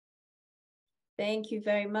Thank you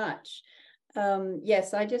very much.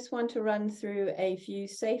 Yes, I just want to run through a few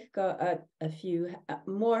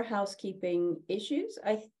more housekeeping issues.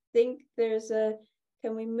 I think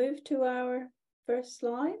can we move to our first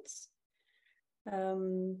slides?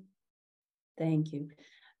 Thank you.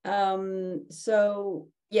 So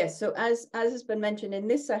yes, so as has been mentioned in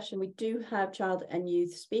this session, we do have child and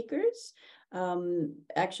youth speakers.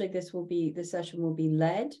 Actually, the session will be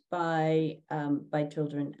led by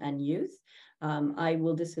children and youth. I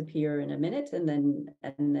will disappear in a minute, and then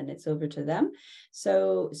it's over to them.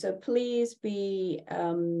 So please be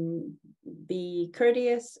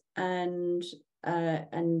courteous and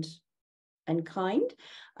kind,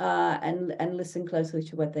 and listen closely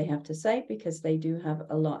to what they have to say, because they do have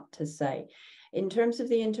a lot to say. In terms of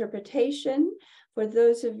the interpretation, for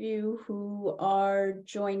those of you who are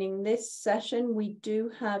joining this session, we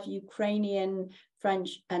do have Ukrainian,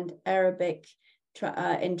 French, and Arabic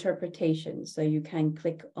interpretation. So you can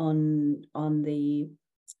click on the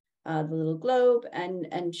little globe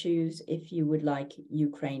and choose if you would like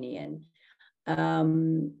Ukrainian. I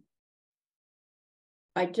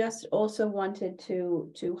just also wanted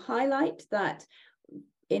to highlight that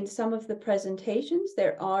in some of the presentations,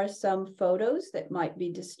 there are some photos that might be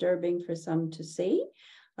disturbing for some to see.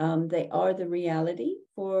 They are the reality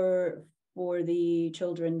for the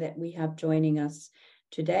children that we have joining us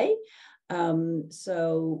today.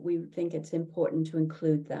 So we think it's important to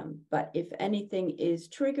include them. But if anything is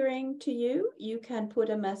triggering to you, you can put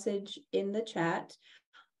a message in the chat,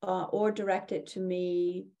 or direct it to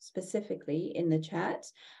me specifically in the chat,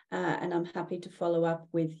 and I'm happy to follow up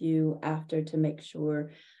with you after to make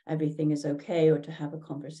sure everything is okay, or to have a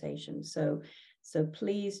conversation. So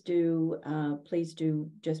please do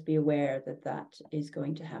just be aware that is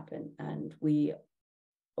going to happen, and we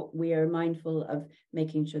are mindful of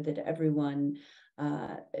making sure that everyone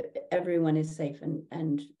is safe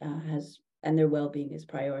and their well-being is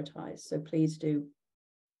prioritized. So please do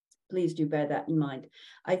bear that in mind.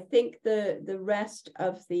 I think the rest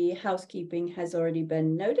of the housekeeping has already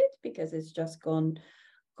been noted, because it's just gone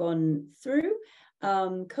through.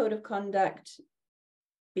 Code of conduct: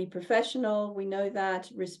 be professional. We know that.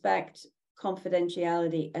 Respect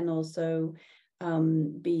confidentiality, and also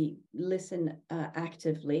listen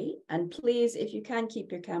actively. And please, if you can,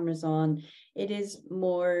 keep your cameras on. It is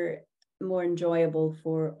more enjoyable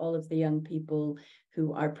for all of the young people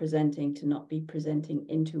who are presenting to not be presenting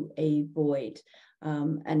into a void.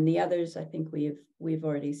 And the others, I think we've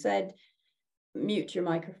already said, mute your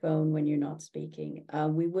microphone when you're not speaking.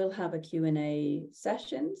 We will have a Q&A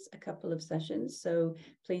sessions, a couple of sessions, so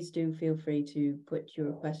please do feel free to put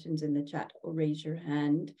your questions in the chat or raise your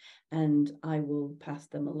hand, and I will pass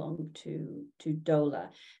them along to Dola.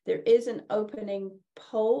 There is an opening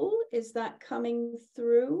poll. Is that coming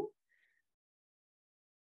through?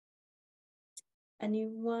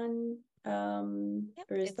 Anyone?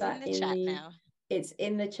 Yep, or is it's that in the chat now? It's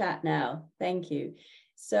in the chat now. Thank you.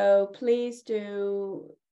 So please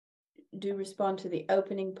do respond to the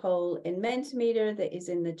opening poll in Mentimeter that is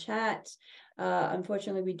in the chat.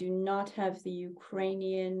 Unfortunately, we do not have the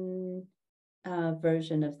Ukrainian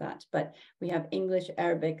version of that, but we have English,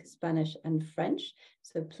 Arabic, Spanish, and French.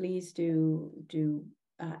 So please do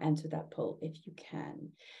answer that poll if you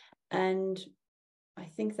can. And I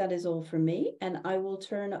think that is all for me, and I will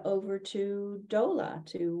turn over to Dola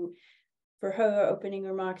for her opening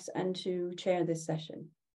remarks and to chair this session.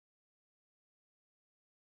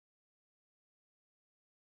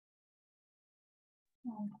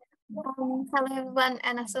 Hello everyone,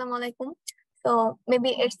 and assalamualaikum. So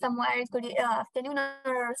maybe it's somewhere it's good afternoon,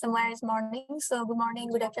 or somewhere it's morning. So good morning,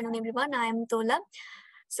 good afternoon everyone. I am Dola.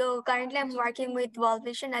 So currently I'm working with World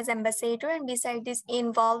Vision as ambassador, and beside this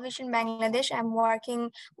in World Vision Bangladesh, I'm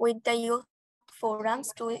working with the youth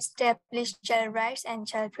forums to establish child rights and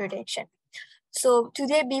child protection. So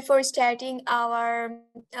today, before starting our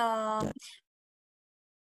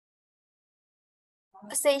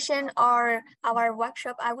session or our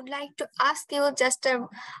workshop, I would like to ask you just a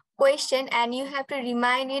question, and you have to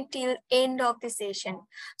remind it till end of the session.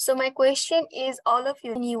 So my question is, all of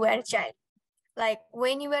you, when you were a child, like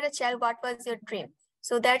when you were a child, what was your dream?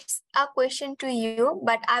 So that's a question to you,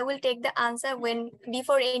 but I will take the answer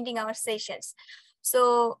before ending our sessions.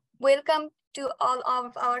 So welcome to all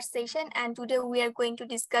of our session, and today we are going to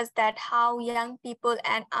discuss that how young people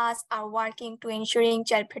and us are working to ensuring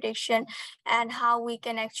child protection, and how we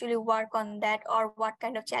can actually work on that, or what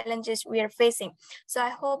kind of challenges we are facing. So I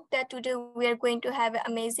hope that today we are going to have an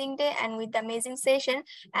amazing day and with the amazing session,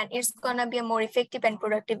 and it's gonna be a more effective and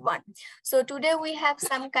productive one. So today we have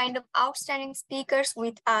some kind of outstanding speakers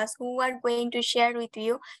with us who are going to share with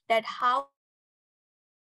you that how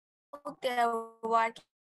they're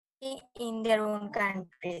working in their own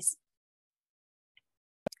countries.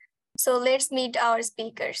 So let's meet our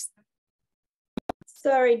speakers.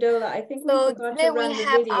 Sorry, Dola, I think we forgot to run the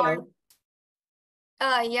video.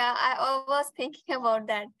 Yeah, I was thinking about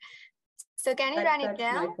that. So can you run it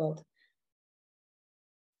now? That's my fault.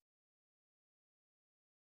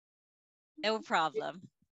 No problem.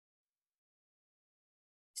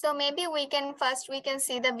 So maybe we can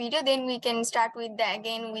see the video, then we can start with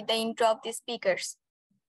the intro of the speakers.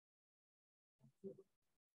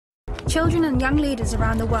 Children and young leaders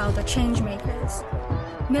around the world are change makers.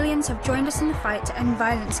 Millions have joined us in the fight to end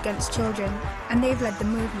violence against children, and they've led the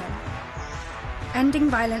movement. Ending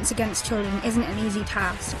violence against children isn't an easy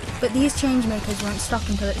task, but these change makers won't stop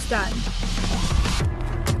until it's done.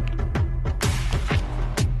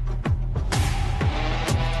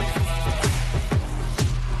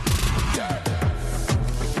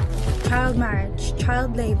 Child marriage,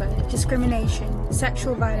 child labour, discrimination,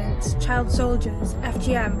 sexual violence, child soldiers,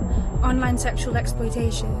 FGM, online sexual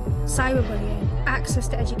exploitation, cyberbullying, access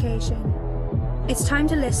to education. It's time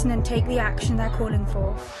to listen and take the action they're calling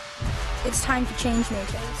for. It's time for change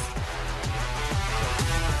makers.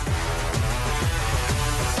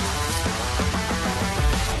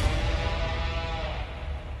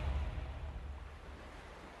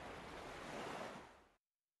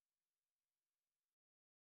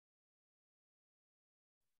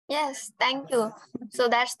 Yes, thank you. So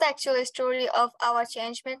that's the actual story of our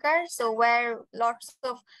change maker. So where lots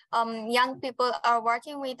of young people are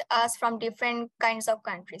working with us from different kinds of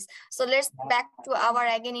countries. So let's back to our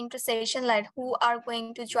again into session, like who are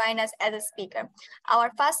going to join us as a speaker.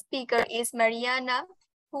 Our first speaker is Mariana,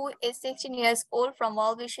 who is 16 years old from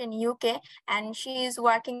World Vision, UK, and she is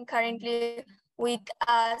working currently with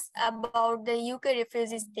us about the UK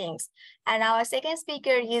refugees things. And our second speaker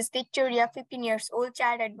is Victoria, 15 years old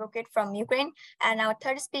child advocate from Ukraine. And our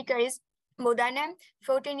third speaker is Modana,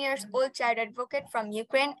 14 years old child advocate from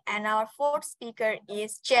Ukraine. And our fourth speaker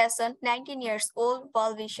is Jason, 19 years old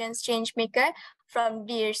World Vision's change maker from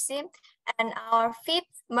DRC. And our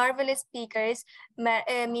fifth marvelous speaker is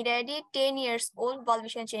Miradi, 10 years old World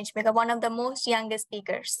Vision change maker, one of the most youngest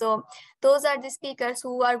speakers. So those are the speakers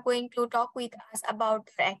who are going to talk with us about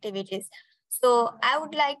their activities. So I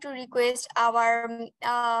would like to request our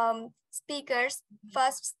speakers,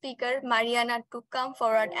 first speaker, Mariana, to come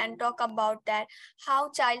forward and talk about that,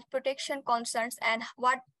 how child protection concerns and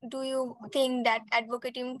what do you think that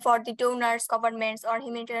advocating for the donors, governments or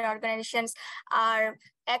humanitarian organizations are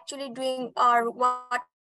actually doing, or what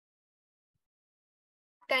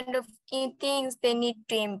kind of things they need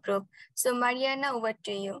to improve. So Mariana, over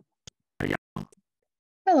to you.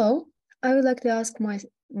 Hello, I would like to ask my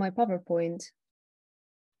PowerPoint.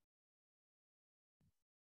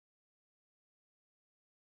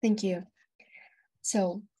 Thank you.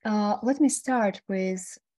 So let me start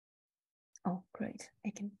with, oh great,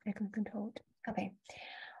 I can control it. Okay,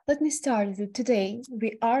 let me start that today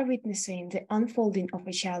we are witnessing the unfolding of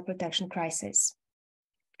a child protection crisis.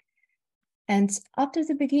 And after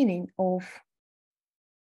the beginning of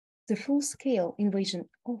the full-scale invasion,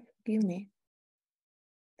 oh, give me.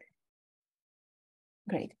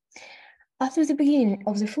 Great. After the beginning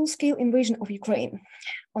of the full-scale invasion of Ukraine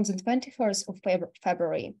on the 21st of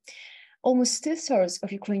February, almost 2/3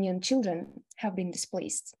 of Ukrainian children have been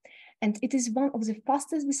displaced, and it is one of the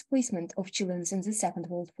fastest displacement of children since the Second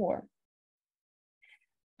World War.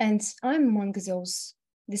 And I'm among those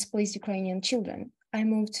displaced Ukrainian children. I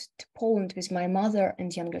moved to Poland with my mother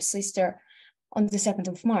and younger sister on the 2nd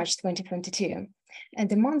of March, 2022.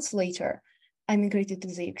 And a month later, I migrated to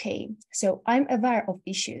the UK. So I'm aware of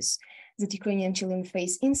issues that Ukrainian children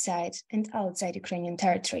face inside and outside Ukrainian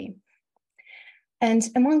territory. And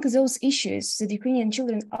among those issues that Ukrainian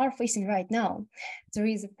children are facing right now, there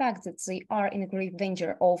is the fact that they are in a grave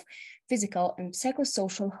danger of physical and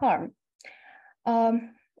psychosocial harm,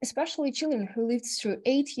 especially children who lived through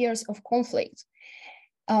 8 years of conflict.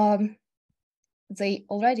 They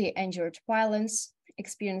already endured violence,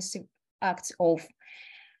 experienced acts of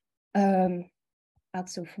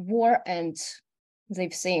war, and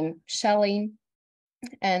they've seen shelling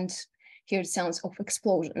and heard sounds of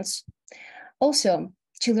explosions. Also,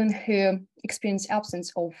 children who experience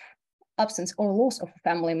absence or loss of a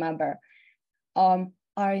family member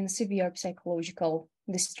are in severe psychological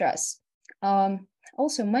distress.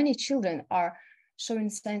 Also, many children are showing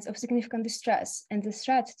signs of significant distress, and the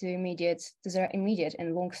threat to their immediate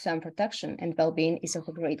and long-term protection and well-being is of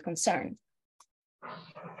a great concern.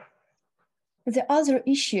 The other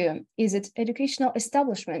issue is that educational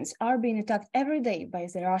establishments are being attacked every day by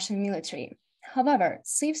the Russian military, However,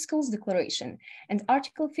 Safe Schools Declaration and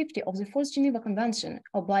Article 50 of the Fourth Geneva Convention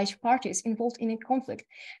oblige parties involved in a conflict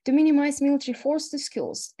to minimize military force to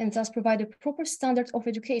schools and thus provide a proper standard of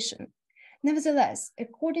education. Nevertheless,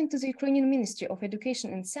 according to the Ukrainian Ministry of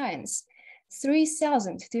Education and Science,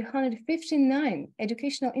 3,259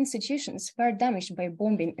 educational institutions were damaged by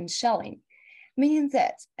bombing and shelling, meaning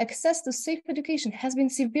that access to safe education has been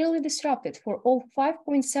severely disrupted for all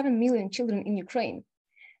 5.7 million children in Ukraine.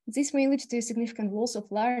 This may lead to a significant loss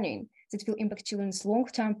of learning that will impact children's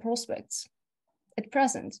long-term prospects. At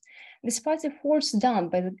present, despite efforts done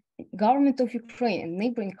by the government of Ukraine and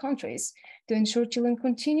neighboring countries to ensure children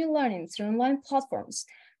continue learning through online platforms,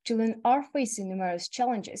 children are facing numerous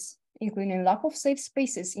challenges, including lack of safe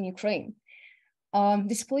spaces in Ukraine,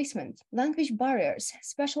 displacement, language barriers,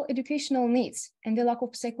 special educational needs, and the lack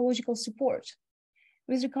of psychological support.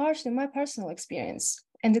 With regard to my personal experience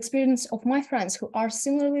and the experience of my friends who are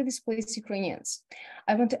similarly displaced Ukrainians,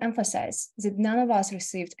 I want to emphasize that none of us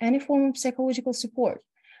received any form of psychological support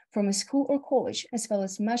from a school or college, as well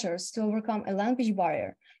as measures to overcome a language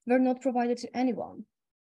barrier were not provided to anyone.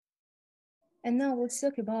 And now let's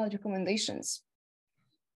talk about recommendations.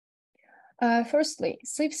 Firstly,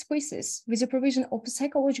 safe spaces with the provision of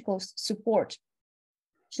psychological support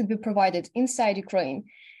should be provided inside Ukraine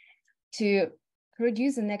to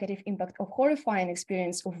reduce the negative impact of horrifying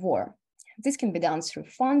experience of war. This can be done through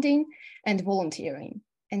funding and volunteering.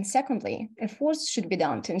 And secondly, efforts should be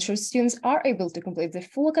done to ensure students are able to complete the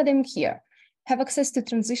full academic year, have access to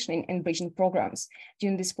transitioning and bridging programs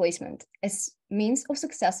during displacement as means of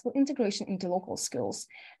successful integration into local schools,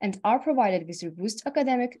 and are provided with robust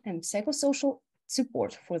academic and psychosocial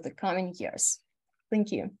support for the coming years.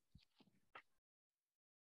 Thank you.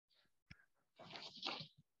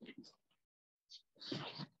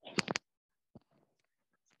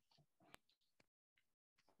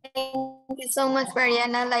 Thank you so much,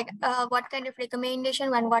 Mariana. What kind of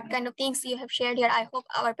recommendation and what kind of things you have shared here. I hope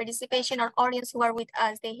our participation or audience who are with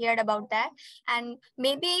us, they heard about that. And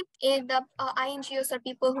maybe in the INGOs or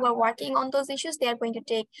people who are working on those issues, they are going to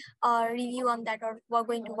take a review on that, or we're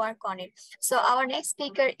going to work on it. So our next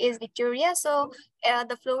speaker is Victoria. So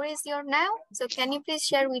the floor is yours now. So can you please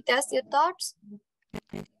share with us your thoughts?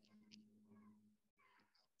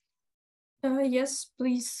 Yes,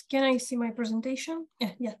 please. Can I see my presentation?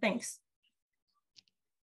 Yeah, thanks.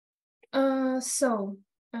 Hello,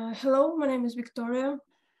 my name is Victoria.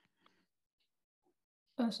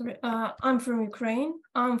 I'm from Ukraine.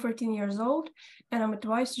 I'm 14 years old, and I'm a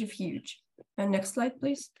twice refugee. Next slide,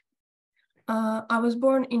 please. I was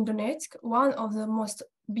born in Donetsk, one of the most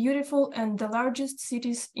beautiful and the largest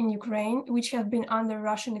cities in Ukraine, which have been under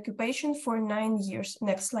Russian occupation for 9 years.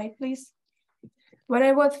 Next slide, please. When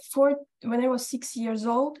I was 6 years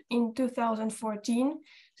old in 2014,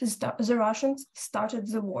 the Russians started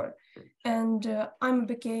the war, and I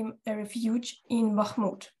became a refugee in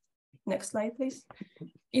Bakhmut. Next slide, please.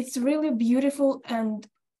 It's really beautiful and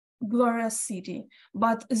glorious city,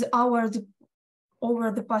 but over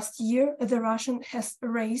the past year, the Russian has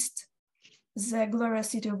razed the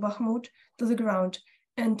glorious city of Bakhmut to the ground,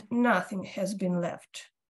 and nothing has been left.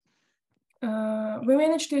 We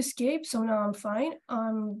managed to escape, so now I'm fine.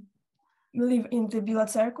 I live in the Bila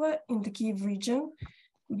Tserkva in the Kyiv region.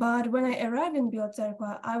 But when I arrived in Bila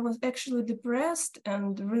Tserkva, I was actually depressed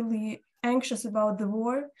and really anxious about the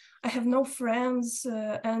war. I have no friends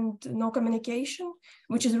and no communication,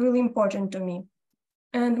 which is really important to me.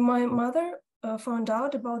 And my mother found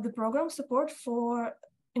out about the program support for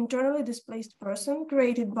internally displaced person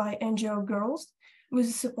created by NGO Girls with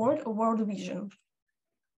the support of World Vision.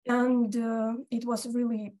 And it was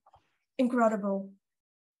really incredible.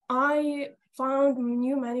 I found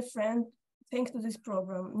many friends thanks to this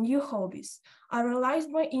program, new hobbies. I realized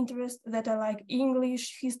my interest that I like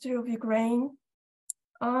English, history of Ukraine.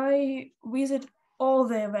 I visit all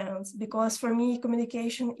the events because for me,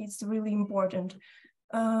 communication is really important.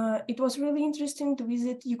 It was really interesting to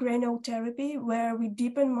visit Ukrainian therapy, where we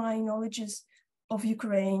deepen my knowledges of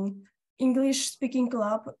Ukraine. English speaking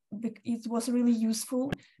club, it was really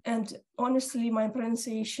useful, and honestly my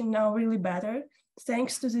pronunciation now really better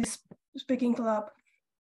thanks to this speaking club.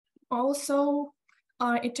 Also,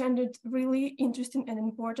 I attended really interesting and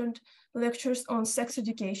important lectures on sex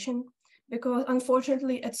education, because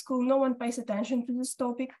unfortunately at school no one pays attention to this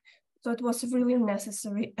topic, so it was really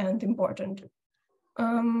necessary and important.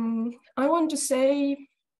 I want to say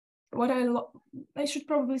I should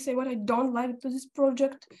probably say what I don't like to this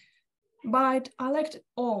project, but I liked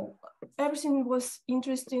all. Everything was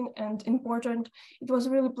interesting and important. It was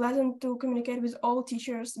really pleasant to communicate with all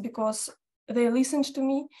teachers because they listened to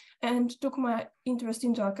me and took my interest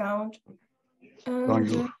into account.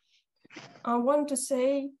 And I want to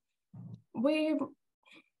say we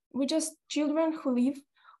just children who live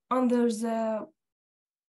under the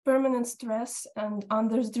permanent stress and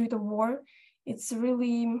under the threat of war. It's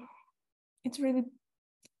really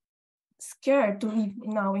scared to live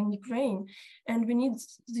now in Ukraine, and we need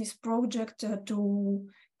this project to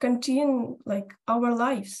continue like our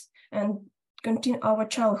lives and continue our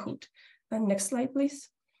childhood. And next slide, please.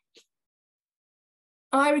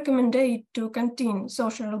 I recommend to continue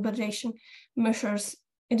social rehabilitation measures,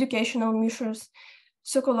 educational measures,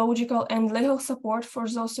 psychological and legal support for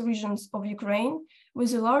those regions of Ukraine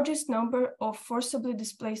with the largest number of forcibly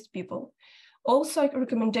displaced people. Also, I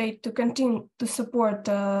recommend to continue to support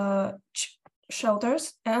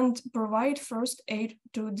shelters and provide first aid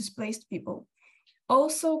to displaced people.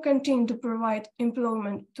 Also, continue to provide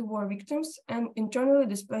employment to war victims and internally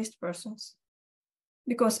displaced persons.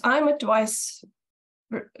 Because I'm a twice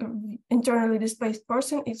internally displaced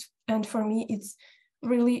person, and for me, it's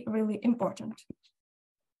really, really important.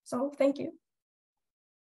 So, thank you.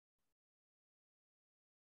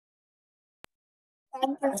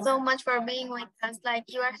 Thank you so much for being with us. Like,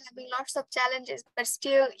 you are having lots of challenges, but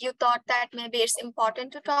still you thought that maybe it's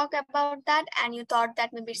important to talk about that, and you thought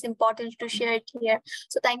that maybe it's important to share it here.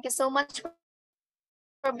 So thank you so much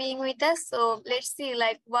for being with us. So let's see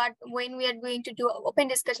like when we are going to do open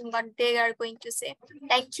discussion, what they are going to say.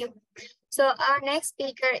 Thank you. So our next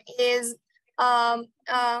speaker is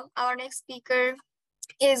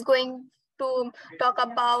going to talk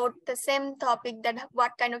about the same topic, that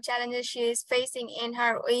what kind of challenges she is facing in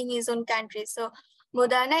his own country. So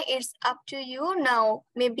Modana, it's up to you now.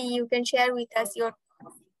 Maybe you can share with us your.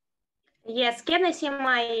 Yes, can I see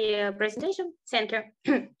my presentation? Thank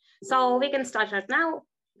you. So we can start right now.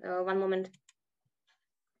 One moment.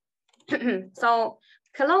 So,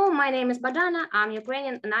 hello, my name is Badana. I'm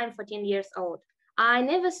Ukrainian and I'm 14 years old. I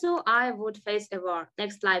never thought I would face a war.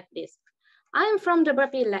 Next slide, please. I'm from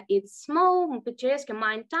Dobrapilla. It's a small, picturesque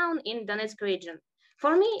mine town in Donetsk region.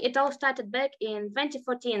 For me, it all started back in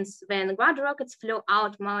 2014 when Grad rockets flew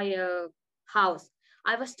out my house.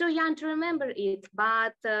 I was too young to remember it,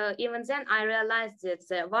 but even then I realized that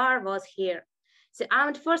the war was here. The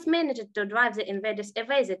armed force managed to drive the invaders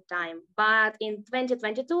away that time, but in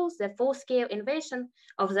 2022, the full-scale invasion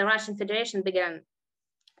of the Russian Federation began.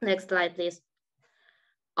 Next slide, please.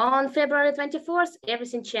 On February 24th,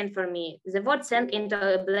 everything changed for me. The world sank into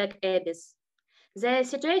a black abyss. The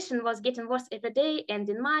situation was getting worse every day, and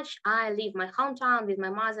in March, I left my hometown with my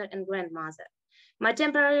mother and grandmother. My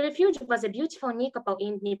temporary refuge was a beautiful Nikopol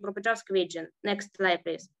in the Dnipropetrovsk region. Next slide,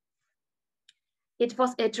 please. It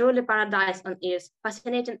was a truly paradise on earth,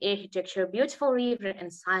 fascinating architecture, beautiful river,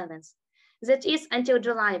 and silence. That is until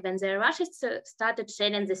July, when the Russians started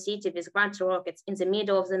shelling the city with Grad rockets in the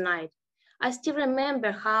middle of the night. I still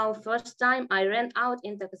remember how first time I ran out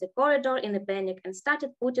into the corridor in a panic and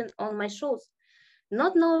started putting on my shoes,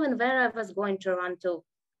 not knowing where I was going to run to.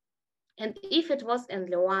 And if it was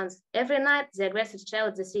only once, every night the aggressors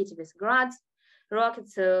shelled the city with grads,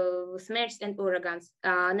 rockets, smerches, and uragans.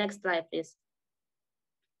 Next slide, please.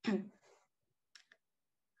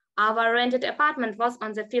 Our rented apartment was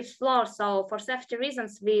on the 5th floor, so for safety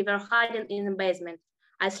reasons, we were hiding in the basement.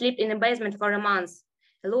 I slept in the basement for a month,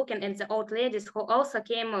 looking at the old ladies who also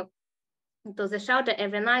came to the shelter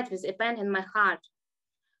every night with a pain in my heart.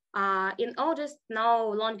 In August, no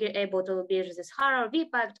longer able to bear this horror, we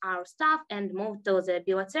packed our stuff and moved to the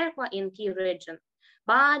Biotserkva in Kiev region.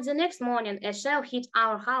 But the next morning, a shell hit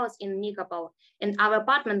our house in Nikopol, and our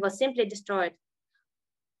apartment was simply destroyed.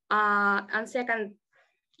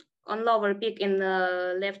 On lower peak in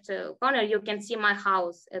the left corner, you can see my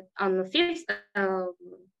house. On the 5th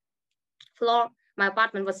floor, my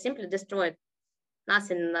apartment was simply destroyed.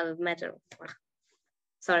 Nothing matter.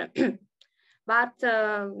 Sorry. But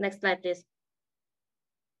next slide, please.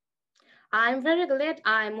 I'm very glad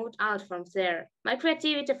I moved out from there. My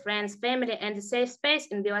creativity, friends, family, and a safe space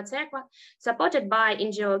in Biotserkva, supported by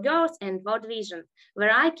NGO Girls and World Vision, where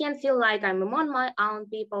I can feel like I'm among my own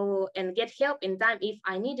people and get help in time if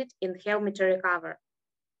I need it and help me to recover.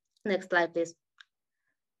 Next slide, please.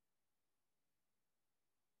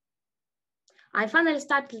 I finally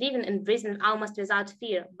started living and breathing almost without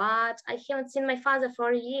fear, but I haven't seen my father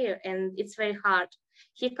for a year and it's very hard.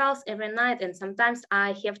 He calls every night and sometimes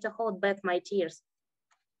I have to hold back my tears.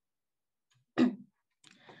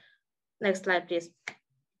 Next slide, please.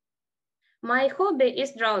 My hobby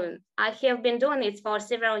is drawing. I have been doing it for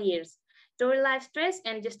several years. To relieve stress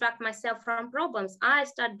and distract myself from problems, I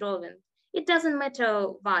start drawing. It doesn't matter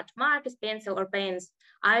what, markers, pencil, or pens.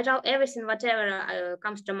 I draw everything, whatever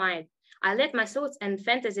comes to mind. I let my thoughts and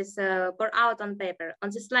fantasies pour out on paper. On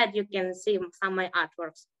this slide, you can see some of my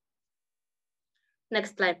artworks.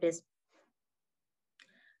 Next slide, please.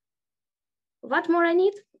 What more I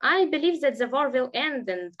need? I believe that the war will end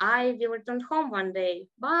and I will return home one day.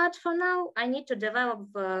 But for now, I need to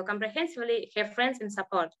develop comprehensively, have friends and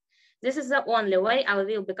support. This is the only way I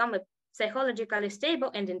will become a psychologically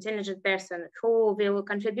stable and intelligent person who will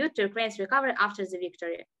contribute to Ukraine's recovery after the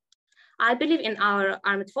victory. I believe in our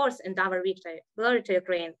armed force and our victory. Glory to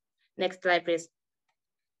Ukraine. Next slide, please.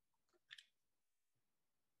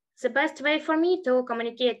 The best way for me to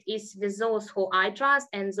communicate is with those who I trust,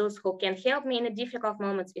 and those who can help me in difficult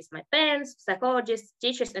moments is my parents, psychologists,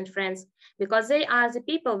 teachers, and friends, because they are the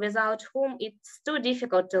people without whom it's too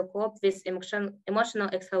difficult to cope with emotional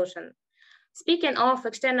exhaustion. Speaking of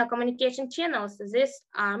external communication channels, these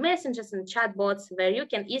are messengers and chatbots where you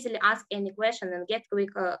can easily ask any question and get quick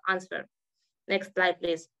answer. Next slide,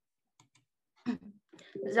 please.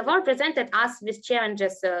 The war presented us with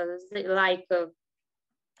challenges like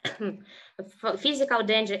physical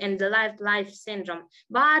danger and the life syndrome.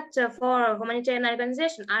 But for humanitarian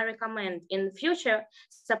organization, I recommend in future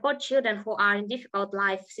support children who are in difficult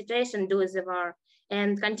life situation due to the war,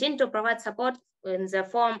 and continue to provide support in the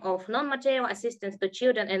form of non-material assistance to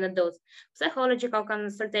children and adults, psychological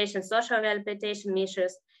consultation, social rehabilitation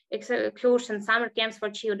measures, excursions, summer camps for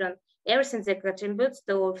children, everything that contributes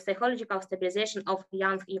to psychological stabilization of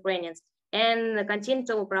young Ukrainians, and continue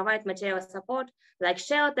to provide material support like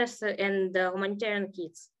shelters and humanitarian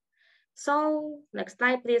kits. So next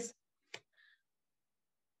slide, please.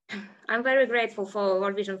 I'm very grateful for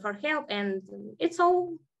World Vision for Help, and it's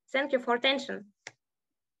all. Thank you for attention.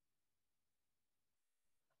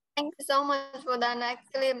 Thank you so much, Bodan.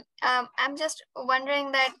 Actually, I'm just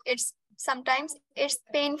wondering that sometimes it's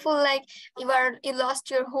painful, like you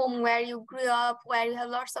lost your home where you grew up, where you have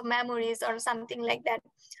lots of memories or something like that.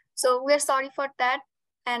 So we're sorry for that,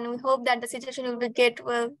 and we hope that the situation will get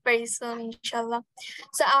well very soon, inshallah.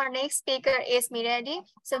 So our next speaker is Miradi.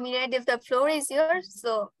 So Miradi, the floor is yours.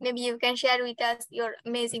 So maybe you can share with us your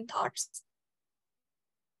amazing thoughts.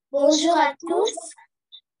 Bonjour à tous.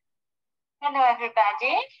 Hello,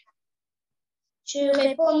 everybody. Je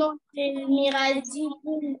réponds au nom de Miradi.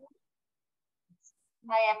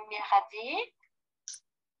 I am Miradi.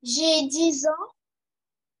 J'ai 10 ans.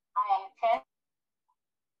 I am 10.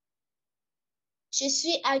 Je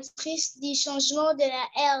suis actrice du changement de la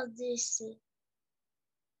RDC.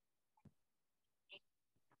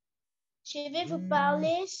 Je vais vous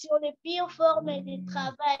parler sur les pires formes de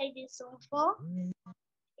travail des enfants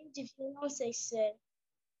et de violences sexuelles.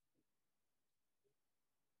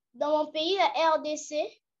 Dans mon pays, la RDC,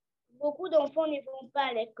 beaucoup d'enfants ne vont pas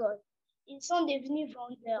à l'école. Ils sont devenus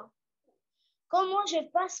vendeurs. Comment je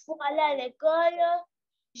passe pour aller à l'école?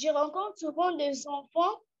 Je rencontre souvent des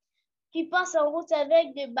enfants qui passent en route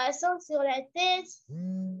avec des bassins sur la tête,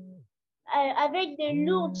 avec de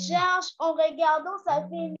lourdes charges, en regardant sa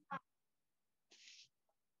fille.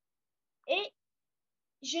 Et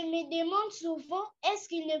je me demande souvent, est-ce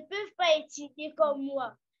qu'ils ne peuvent pas étudier comme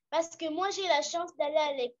moi? Parce que moi, j'ai la chance d'aller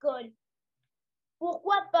à l'école.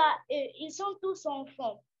 Pourquoi pas eux? Ils sont tous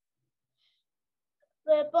enfants.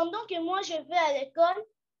 Pendant que moi, je vais à l'école,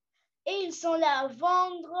 et ils sont là à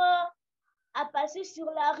vendre, à passer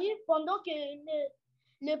sur la rue, pendant que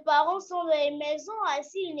les parents sont dans les maisons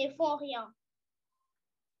assis, ils ne font rien.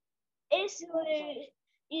 Et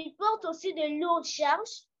ils portent aussi de lourdes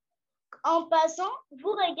charges. En passant,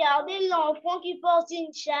 vous regardez l'enfant qui porte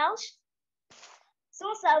une charge,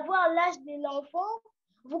 sans savoir l'âge de l'enfant,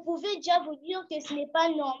 vous pouvez déjà vous dire que ce n'est pas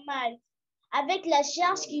normal. Avec la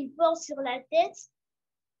charge qu'il porte sur la tête.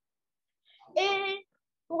 Et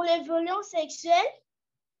pour les violences sexuelles,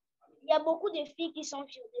 il y a beaucoup de filles qui sont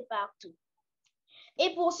violées partout.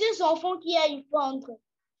 Et pour ces enfants qui aillent vendre,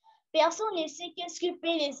 personne ne sait qu'est-ce qui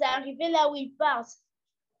peut les arriver là où ils partent.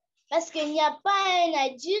 Parce qu'il n'y a pas un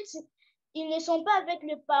adulte, ils ne sont pas avec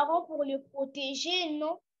le parent pour le protéger,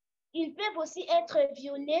 non. Ils peuvent aussi être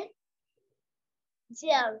violés.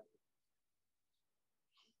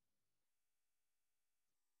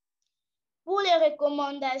 Pour les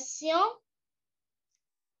recommandations,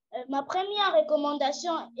 ma première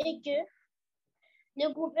recommandation est que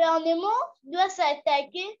le gouvernement doit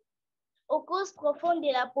s'attaquer aux causes profondes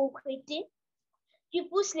de la pauvreté qui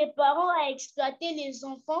poussent les parents à exploiter les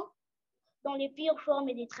enfants dans les pires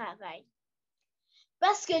formes de travail.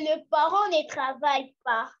 Parce que les parents ne travaillent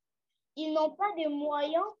pas. Ils n'ont pas de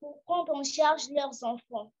moyens pour prendre en charge leurs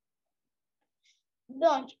enfants.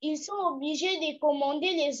 Donc, ils sont obligés de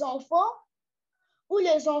commander les enfants ou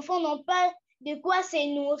les enfants n'ont pas de quoi se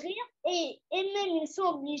nourrir et même ils sont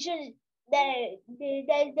obligés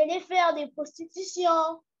d'aller faire des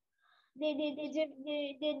prostitutions,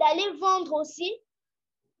 d'aller vendre aussi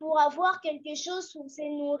pour avoir quelque chose pour se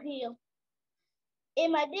nourrir. Et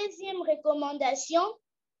ma deuxième recommandation,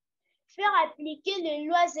 faire appliquer les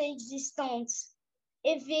lois existantes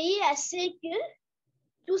et veiller à ce que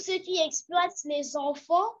tous ceux qui exploitent les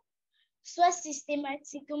enfants soient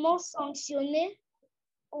systématiquement sanctionnés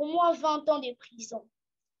au moins 20 ans de prison.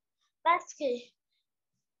 Parce que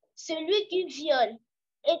celui qui viole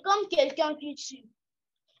est comme quelqu'un qui tue.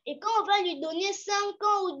 Et quand on va lui donner 5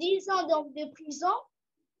 ans ou 10 ans de prison,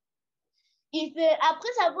 il peut,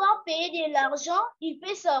 après avoir payé de l'argent, il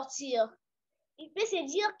peut sortir. Il peut se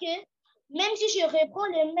dire que même si je reprends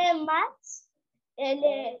le même acte,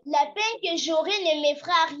 la peine que j'aurai ne me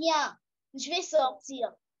fera rien. Je vais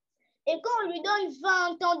sortir. Et quand on lui donne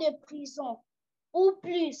 20 ans de prison ou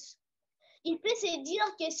plus, il peut se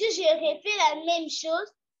dire que si j'aurais fait la même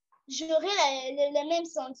chose, j'aurai la même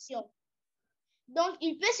sanction. Donc,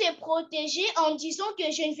 il peut se protéger en disant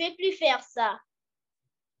que je ne vais plus faire ça.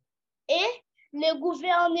 Et le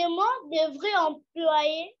gouvernement devrait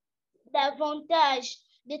employer davantage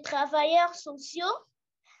de travailleurs sociaux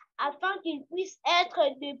afin qu'ils puissent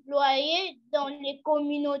être déployés dans les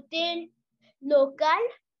communautés locales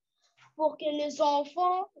pour que les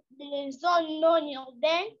enfants des zones non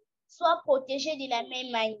urbaines soient protégés de la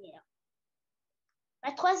même manière.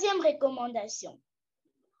 Ma troisième recommandation,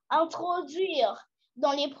 introduire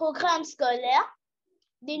dans les programmes scolaires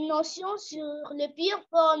des notions sur les pires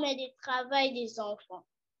formes de travail des enfants.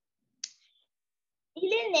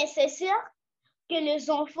 Il est nécessaire que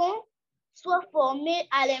les enfants soient formés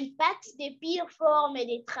à l'impact des pires formes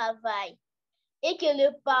de travail et que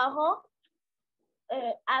les parents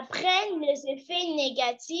apprennent les effets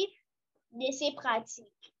négatifs de ces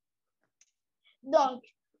pratiques. Donc,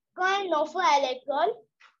 quand un enfant est à l'école,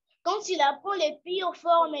 quand il apprend les pires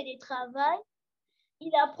formes de travail,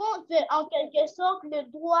 il apprend en quelque sorte le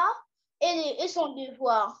droit et son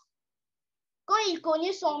devoir. Quand il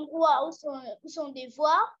connaît son droit ou son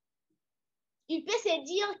devoir, il peut se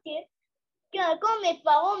dire que quand mes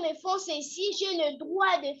parents me font ceci, j'ai le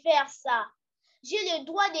droit de faire ça. J'ai le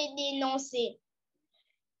droit de dénoncer.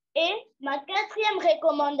 Et ma quatrième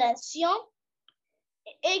recommandation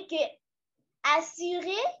est que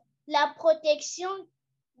assurer la protection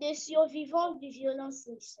des survivants de violences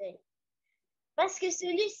sexuelles. Parce que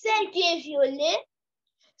celle qui est violée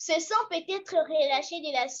se sent peut-être relâché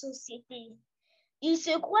de la société. Il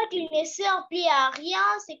se croit qu'il ne sert plus à rien,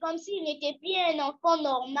 c'est comme s'il n'était plus un enfant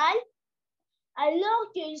normal,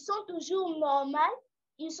 alors qu'ils sont toujours normaux,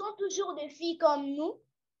 ils sont toujours des filles comme nous.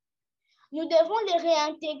 Nous devons les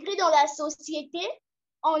réintégrer dans la société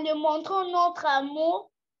en leur montrant notre amour,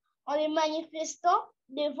 en les manifestant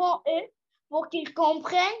devant eux pour qu'ils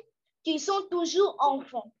comprennent qu'ils sont toujours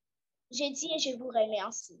enfants. Je dis et je vous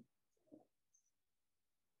remercie.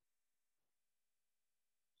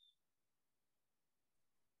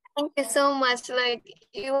 Thank you so much. Like,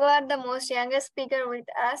 you are the most youngest speaker with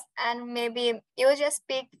us, and maybe you just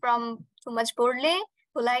speak from too much boldly,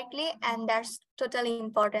 politely, and that's totally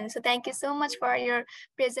important. So thank you so much for your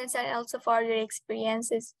presence and also for your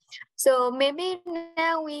experiences. So maybe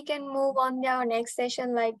now we can move on to our next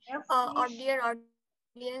session. Like, our dear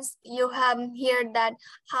audience, you have heard that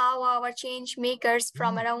how our change makers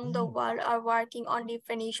from around the world are working on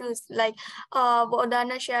different issues. Like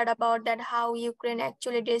Bodana shared about that how Ukraine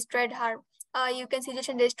actually destroyed her Ukraine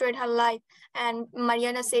situation destroyed her life, and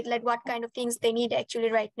Mariana said like what kind of things they need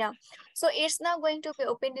actually right now. So it's now going to be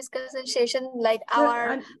open discussion session like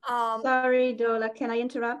our sorry Dola, can I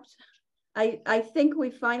interrupt? I think we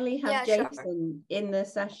finally have yeah, Jason in the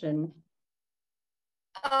session.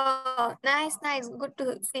 Oh, nice. Good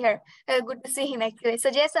to see her. Good to see him actually.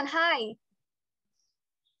 So Jason, hi.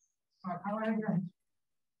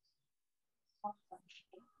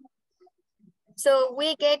 So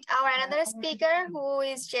we get our another speaker who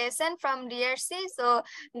is Jason from DRC. So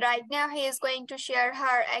right now he is going to share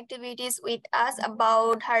her activities with us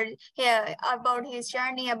about about his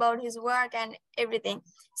journey, about his work and everything.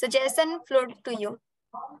 So Jason, floor to you.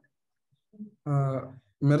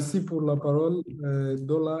 Merci pour la parole,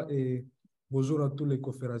 Dola, et bonjour à tous les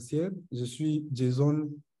conférenciers. Je suis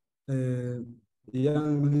Jason,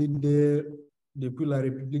 young leader depuis la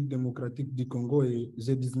République démocratique du Congo et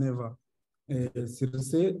j'ai 19 ans. Et sur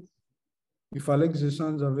ce, il fallait que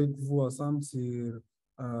j'échange avec vous ensemble sur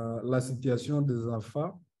la situation des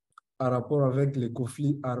enfants en rapport avec les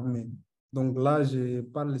conflits armés. Donc là, je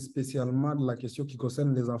parle spécialement de la question qui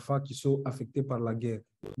concerne les enfants qui sont affectés par la guerre.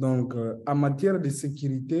 Donc, en matière de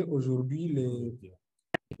sécurité, aujourd'hui,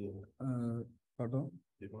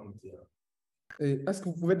 Est-ce que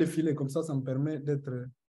vous pouvez défiler comme ça me permet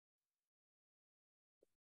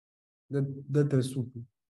d'être souple.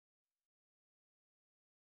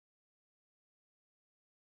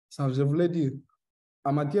 Ça, je voulais dire,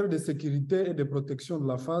 en matière de sécurité et de protection de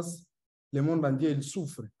la face, le monde entier il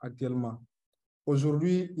souffre actuellement.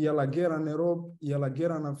 Aujourd'hui, il y a la guerre en Europe, il y a la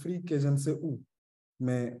guerre en Afrique et je ne sais où.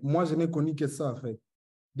 Mais moi, je n'ai connu que ça, en fait.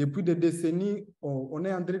 Depuis des décennies, on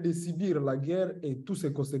est en train de subir la guerre et toutes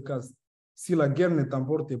ses conséquences. Si la guerre ne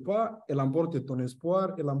t'emporte pas, elle emporte ton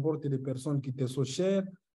espoir, elle emporte des personnes qui te sont chères,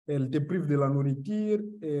 elle te prive de la nourriture,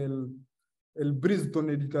 elle brise ton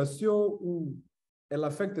éducation ou elle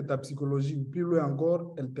affecte ta psychologie. Plus loin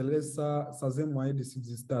encore, elle te laisse sans un moyen de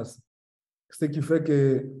subsistance. Ce qui fait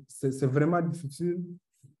que c'est vraiment difficile.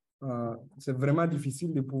 C'est vraiment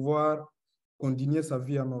difficile de pouvoir continuer sa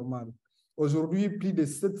vie normale. Aujourd'hui, plus de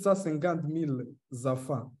 750 000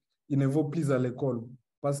 enfants, ils ne vont plus à l'école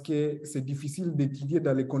parce que c'est difficile d'étudier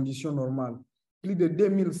dans les conditions normales. Plus de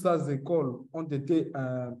 2100 écoles ont été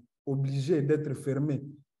obligées d'être fermées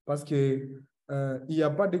parce qu'il n'y a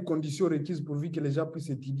pas de conditions requises pour que les gens puissent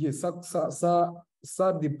étudier. Ça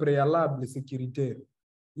a des préalables sécuritaires.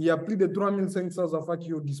 Il y a plus de 3500 enfants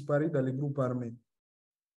qui ont disparu dans les groupes armés.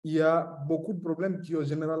 Il y a beaucoup de problèmes qui ont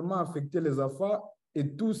généralement affecté les enfants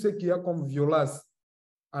et tout ce qu'il y a comme violence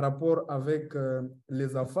en rapport avec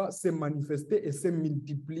les enfants s'est manifesté et s'est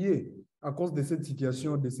multiplié à cause de cette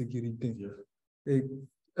situation de sécurité.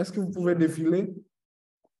 Est-ce que vous pouvez défiler?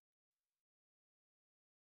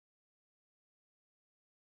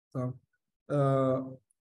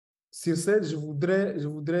 Sur ce, je voudrais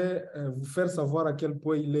vous faire savoir à quel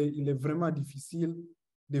point il est vraiment difficile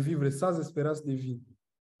de vivre sans espérance de vie.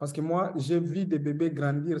 Parce que moi, j'ai vu des bébés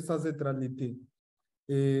grandir sans être allaités.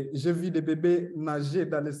 Et j'ai vu des bébés nager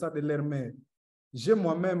dans le sang de leur mère. J'ai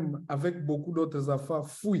moi-même, avec beaucoup d'autres enfants,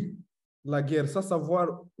 fui la guerre sans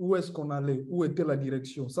savoir où est-ce qu'on allait, où était la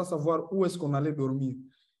direction, sans savoir où est-ce qu'on allait dormir.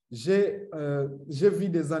 J'ai vu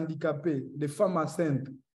des handicapés, des femmes enceintes,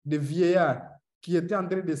 des vieillards qui étaient en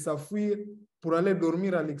train de s'enfuir pour aller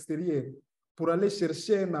dormir à l'extérieur, pour aller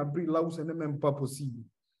chercher un abri là où ce n'est même pas possible.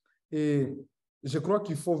 Et je crois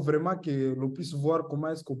qu'il faut vraiment que l'on puisse voir comment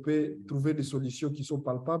est-ce qu'on peut trouver des solutions qui sont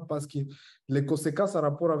palpables parce que les conséquences en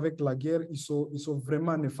rapport avec la guerre, ils sont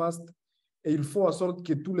vraiment néfastes et il faut en sorte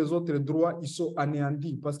que tous les autres droits, ils sont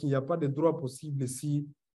anéantis parce qu'il n'y a pas de droit possible si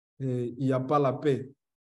il n'y a pas la paix.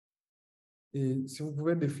 Et si vous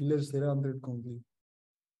pouvez défiler, je serai en train de conclure.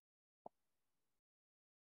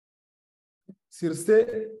 Sur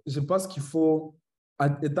ce, je pense qu'il faut,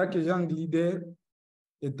 étant que Jean leader,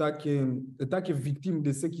 étant que victime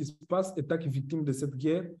de ce qui se passe, étant que victime de cette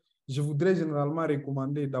guerre, je voudrais généralement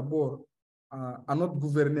recommander d'abord à notre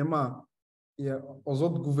gouvernement et aux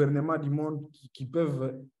autres gouvernements du monde qui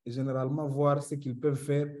peuvent généralement voir ce qu'ils peuvent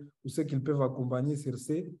faire ou ce qu'ils peuvent accompagner sur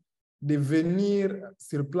ce, de venir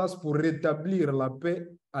sur place pour rétablir la paix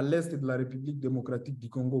à l'est de la République démocratique du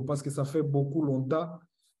Congo parce que ça fait beaucoup longtemps.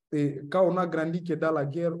 Et quand on a grandi que dans la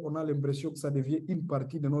guerre, on a l'impression que ça devient une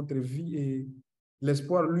partie de notre vie et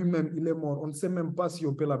l'espoir lui-même, il est mort. On ne sait même pas si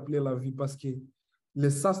on peut l'appeler la vie parce que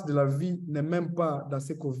l'essence de la vie n'est même pas dans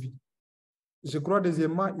ce qu'on vit. Je crois,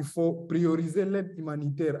 deuxièmement, il faut prioriser l'aide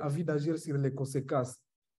humanitaire avant d'agir sur les conséquences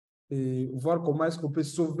et voir comment est-ce qu'on peut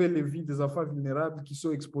sauver les vies des enfants vulnérables qui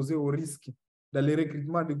sont exposés au risque dans les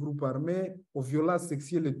recrutements de groupes armés, aux violences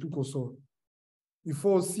sexuelles et tout qu'au sort. Il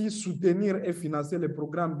faut aussi soutenir et financer les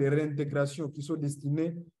programmes de réintégration qui sont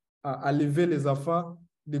destinés à lever les enfants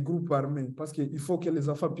des groupes armés. Parce qu'il faut que les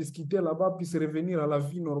enfants puissent quitter là-bas, puissent revenir à la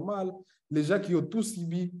vie normale. Les gens qui ont tout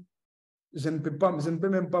subi, je ne peux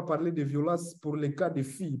même pas parler de violence pour les cas des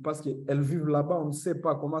filles, parce qu'elles vivent là-bas, on ne sait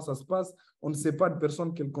pas comment ça se passe, on ne sait pas de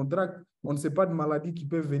personnes qu'elles contractent, on ne sait pas de maladies qui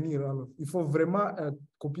peuvent venir. Alors, il faut vraiment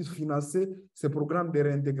qu'on puisse financer ces programmes de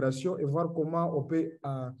réintégration et voir comment on peut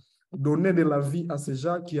donner de la vie à ces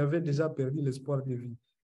gens qui avaient déjà perdu l'espoir de vie.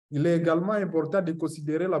 Il est également important de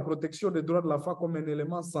considérer la protection des droits de la femme comme un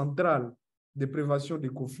élément central de prévention des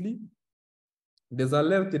conflits, des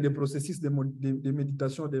alertes et des processus de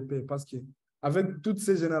méditation de paix. Parce qu'avec toutes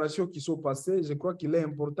ces générations qui sont passées, je crois qu'il est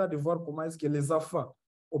important de voir comment est-ce que les enfants,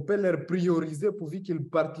 on peut les prioriser pour qu'ils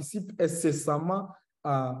participent incessamment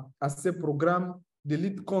à ces programmes de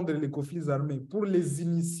lutte contre les conflits armés, pour les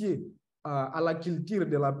initier à la culture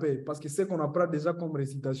de la paix. Parce que ce qu'on apprend déjà comme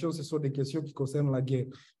récitation, ce sont des questions qui concernent la guerre.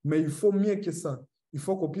 Mais il faut mieux que ça. Il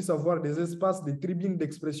faut qu'on puisse avoir des espaces, des tribunes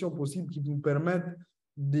d'expression possibles qui nous permettent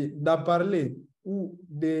d'en parler ou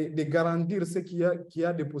de garantir ce qu'il y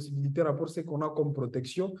a des possibilités rapport à ce qu'on a comme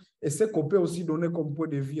protection et ce qu'on peut aussi donner comme point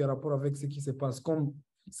de vue en rapport avec ce qui se passe, comme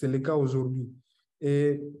c'est le cas aujourd'hui.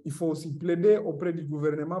 Et il faut aussi plaider auprès du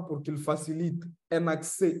gouvernement pour qu'il facilite un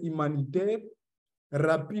accès humanitaire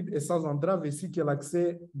rapide et sans entrave, ainsi que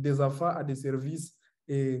l'accès des enfants à des services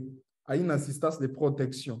et à une assistance de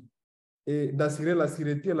protection. Et d'assurer la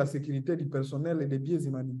sûreté et la sécurité du personnel et des biens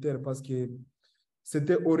humanitaires, parce que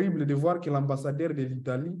c'était horrible de voir que l'ambassadeur de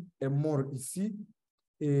l'Italie est mort ici.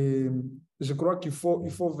 Et je crois qu'il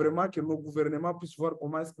faut vraiment que nos gouvernements puissent voir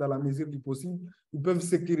comment, dans la mesure du possible, ils peuvent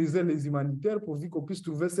sécuriser les humanitaires pour qu'on puisse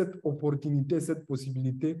trouver cette opportunité, cette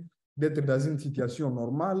possibilité d'être dans une situation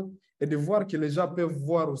normale et de voir que les gens peuvent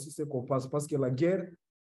voir aussi ce qu'on passe. Parce que la guerre,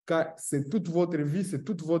 c'est toute votre vie, c'est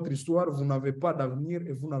toute votre histoire, vous n'avez pas d'avenir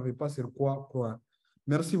et vous n'avez pas sur quoi croire.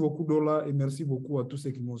 Merci beaucoup, Dola, et merci beaucoup à tous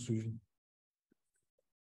ceux qui m'ont suivi.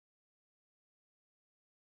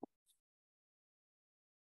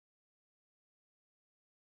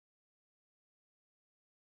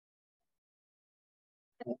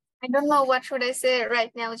 I don't know what should I say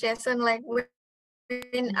right now, Jason. Like when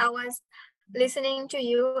I was listening to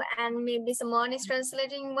you and maybe someone is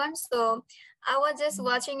translating one, so I was just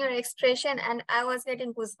watching your expression and I was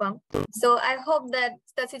getting goosebumps. So I hope that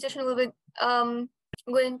the situation will be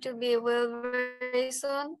going to be well very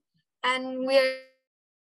soon, and we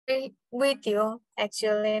are with you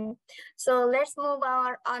actually. So let's move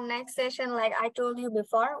our next session. Like I told you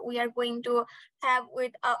before, we are going to have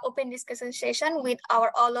with open discussion session with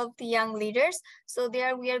all of the young leaders. So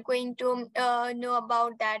there we are going to know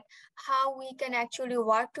about that, how we can actually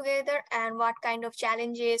work together and what kind of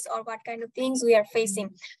challenges or what kind of things we are facing.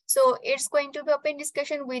 So it's going to be open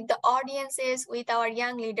discussion with the audiences, with our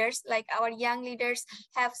young leaders. Like our young leaders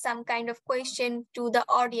have some kind of question to the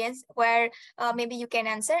audience where maybe you can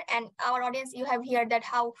answer, and our audience, you have heard that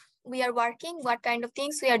how we are working, what kind of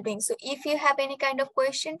things we are doing. So if you have any kind of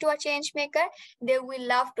question to a change maker, they will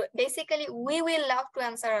love to, basically we will love to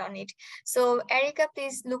answer on it. So Erica,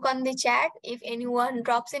 please look on the chat. If anyone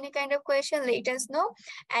drops any kind of question, let us know.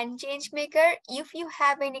 And change maker, if you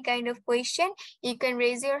have any kind of question, you can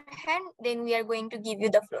raise your hand, then we are going to give you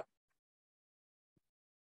the floor.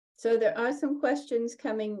 So there are some questions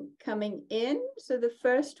coming in. So the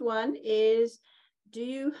first one is, do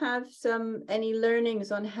you have any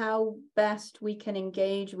learnings on how best we can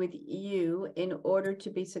engage with you in order to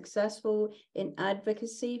be successful in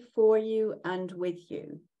advocacy for you and with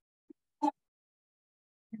you?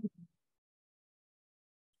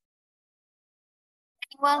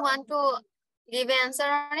 Anyone want to give an answer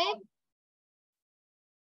on it?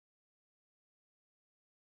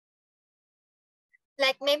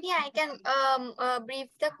 Like maybe I can brief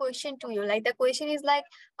the question to you. Like the question is like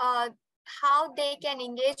how they can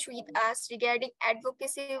engage with us regarding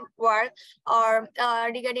advocacy work, or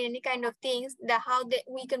regarding any kind of things, how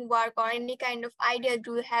we can work, or any kind of idea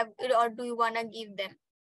do you have, or do you want to give them?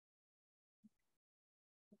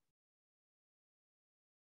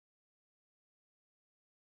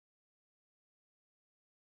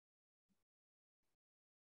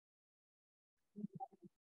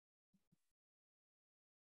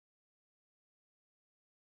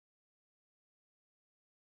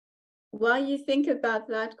 While you think about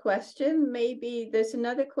that question, maybe there's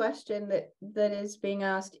another question that is being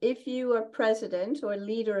asked. If you are president or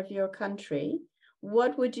leader of your country,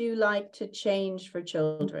 what would you like to change for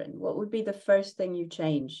children? What would be the first thing you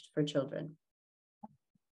changed for children?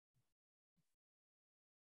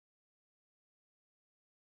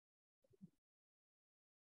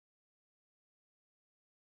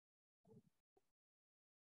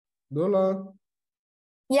 Dola?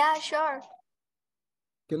 Yeah, sure.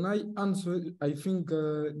 Can I answer? I think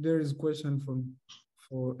there is a question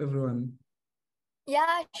for everyone.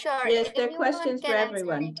 Yeah, sure. Yes, there are Everyone questions can for answer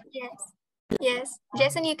everyone. it. Yes. Yes.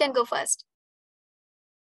 Jason, you can go first.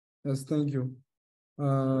 Yes, thank you.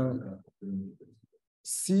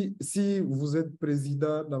 Si vous êtes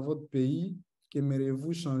président dans votre pays,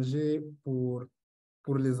 qu'aimeriez-vous changer pour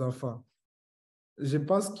les enfants? Je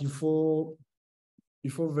pense qu'il faut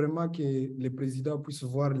vraiment que les présidents puissent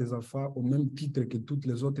voir les enfants au même titre que toutes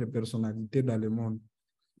les autres personnalités dans le monde.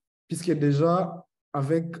 Puisque déjà,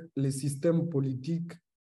 avec les systèmes politiques,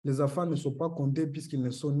 les enfants ne sont pas comptés puisqu'ils ne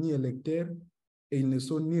sont ni électeurs et ils ne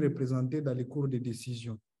sont ni représentés dans les cours de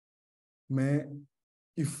décision. Mais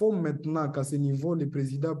il faut maintenant qu'à ce niveau, les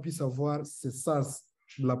présidents puissent avoir ce sens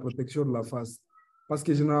de la protection de la face. Parce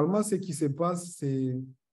que généralement, ce qui se passe,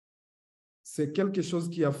 c'est quelque chose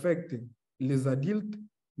qui affecte les adultes,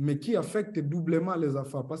 mais qui affecte doublement les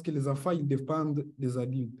enfants, parce que les enfants, ils dépendent des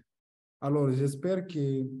adultes. Alors, j'espère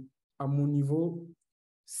qu'à mon niveau,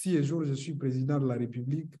 si un jour je suis président de la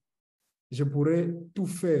République, je pourrais tout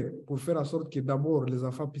faire pour faire en sorte que d'abord, les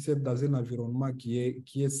enfants puissent être dans un environnement qui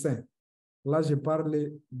est sain. Là, je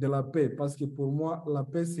parle de la paix parce que pour moi, la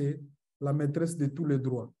paix, c'est la maîtresse de tous les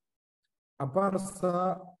droits. À part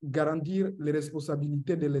ça, garantir les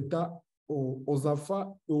responsabilités de l'État aux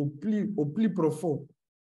affaires et au plus profond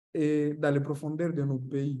et dans les profondeurs de nos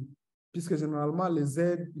pays. Puisque généralement, les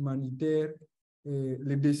aides humanitaires,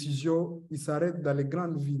 les décisions, ils s'arrêtent dans les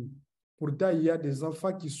grandes villes. Pourtant, il y a des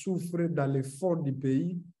enfants qui souffrent dans les fonds du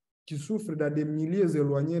pays, qui souffrent dans des milieux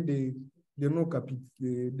éloignés de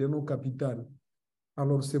nos capitales.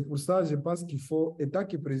 Alors, c'est pour ça, je pense qu'il faut, étant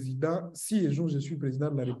que président, si un jour je suis président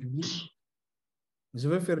de la République, je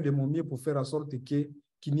vais faire de mon mieux pour faire en sorte qu'il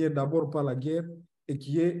n'y ait d'abord pas la guerre et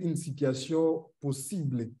qu'il y ait une situation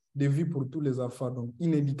possible de vie pour tous les enfants. Donc,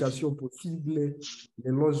 une éducation possible,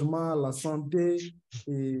 le logement, la santé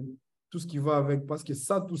et tout ce qui va avec. Parce que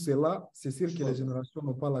ça, tout cela, c'est sûr que les générations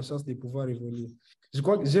n'ont pas la chance de pouvoir évoluer. Je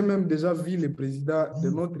crois que j'ai même déjà vu le président de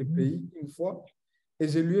notre pays une fois et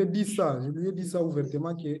je lui ai dit ça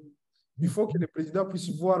ouvertement qu'il faut que le président puisse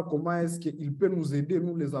voir comment est-ce qu'il peut nous aider,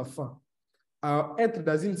 nous les enfants, à être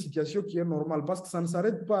dans une situation qui est normale, parce que ça ne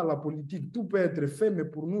s'arrête pas à la politique. Tout peut être fait, mais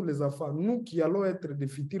pour nous, les enfants, nous qui allons être des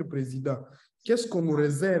futurs présidents, qu'est-ce qu'on nous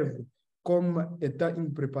réserve comme état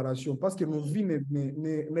une préparation? Parce que nos vies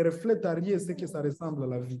ne reflètent à rien ce que ça ressemble à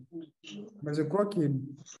la vie. Mais je crois qu'à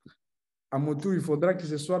mon tour, il faudra que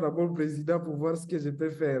je sois d'abord président pour voir ce que je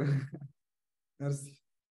peux faire. Merci.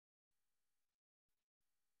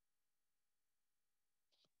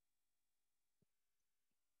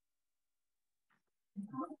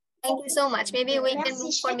 Thank you so much. Maybe we can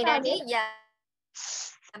move for Miradi. Yeah,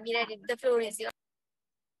 Miradi, the floor is yours.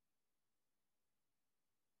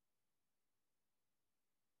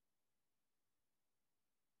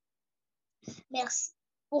 Merci.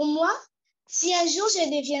 Pour moi, si un jour je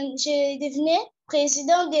devenais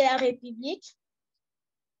président de la République,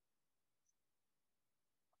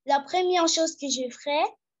 la première chose que je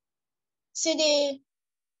ferais, c'est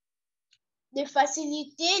de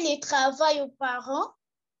faciliter le travail aux parents.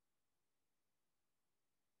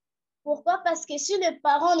 Pourquoi? Parce que si les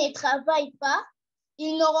parents ne travaillent pas,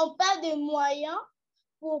 ils n'auront pas de moyens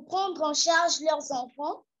pour prendre en charge leurs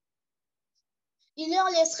enfants. Ils leur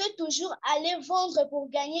laisseraient toujours aller vendre pour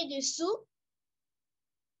gagner des sous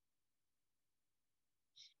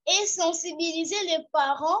et sensibiliser les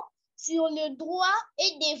parents sur le droit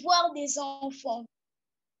et devoir des enfants.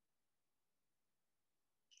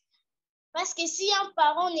 Parce que si un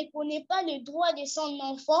parent ne connaît pas le droit de son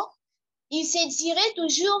enfant, il se dirait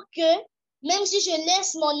toujours que même si je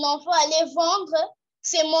laisse mon enfant aller vendre,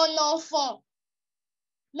 c'est mon enfant.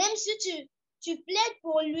 Même si tu plaides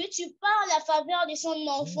pour lui, tu parles à la faveur de son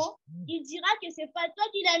enfant, il dira que c'est pas toi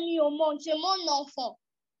qui l'as mis au monde, c'est mon enfant.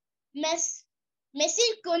 Mais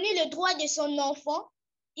s'il connaît le droit de son enfant,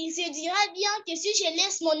 il se dira bien que si je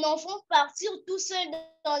laisse mon enfant partir tout seul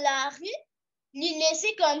dans la rue, lui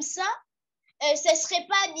laisser comme ça, ce serait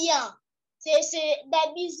pas bien. C'est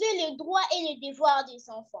d'abuser le droit et le devoir des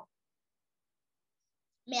enfants.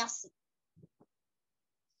 Merci.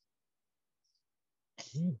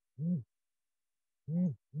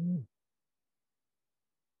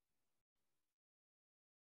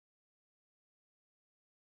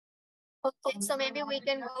 Okay, so maybe we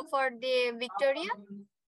can go for the Victoria.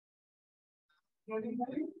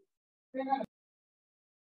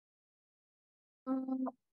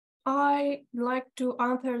 I like to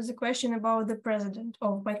answer the question about the president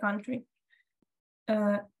of my country.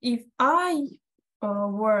 If I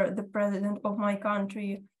were the president of my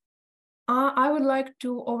country, I would like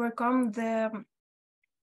to overcome the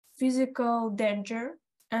physical danger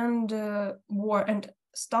and war and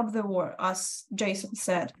stop the war, as Jason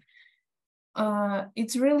said.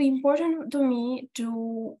 It's really important to me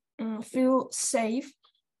to feel safe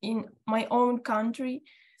in my own country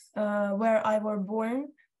where I was born.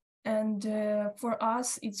 And for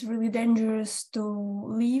us, it's really dangerous to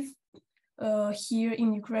live here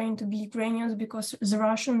in Ukraine, to be Ukrainians, because the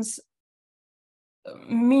Russians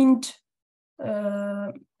mint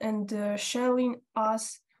and shelling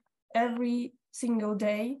us every single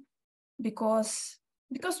day because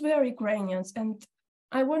we are Ukrainians, and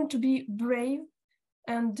I want to be brave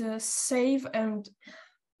and safe and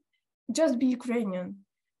just be Ukrainian.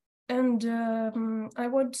 And I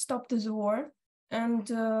want to stop this war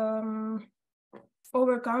and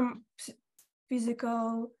overcome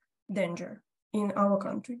physical danger in our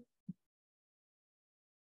country.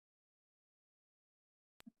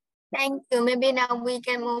 Thank you. Maybe now we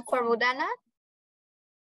can move for Budana.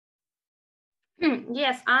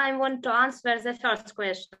 Yes, I want to answer the first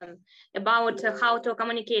question about how to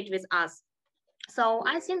communicate with us. So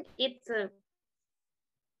I think it's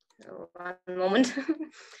one moment.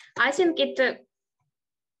 I think it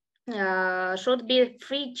should be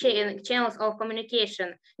free channels of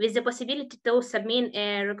communication with the possibility to submit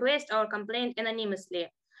a request or complaint anonymously.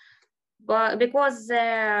 But because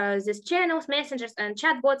these channels, messengers, and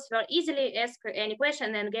chatbots were easily ask any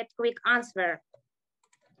question and get quick answer.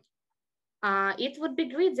 It would be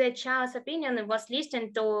great that child's opinion was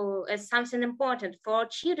listened to as something important. For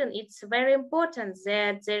children, it's very important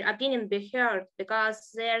that their opinion be heard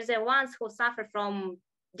because they're the ones who suffer from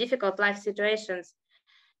difficult life situations.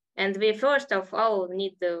 And we first of all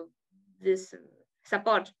need this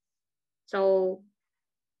support. So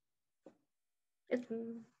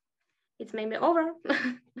it's maybe over.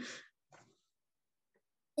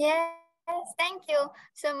 Yes, thank you.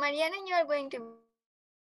 So Mariana, you are going to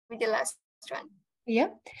be the last one. Yeah,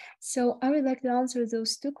 so I would like to answer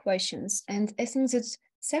those two questions. And I think that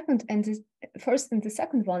second and the first and the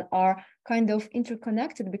second one are kind of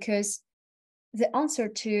interconnected because the answer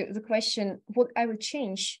to the question, what I would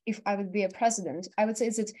change if I would be a president, I would say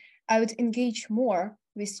that I would engage more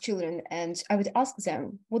with children and I would ask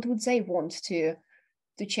them what would they want to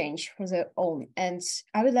change for their own. And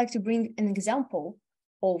I would like to bring an example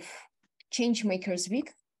of Changemakers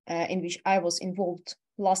Week in which I was involved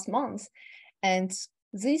last month. And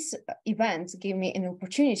this event gave me an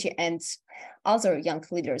opportunity and other young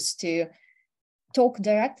leaders to talk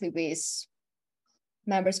directly with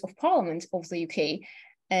members of parliament of the UK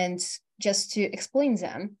and just to explain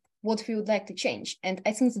them what we would like to change. And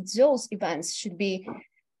I think that those events should be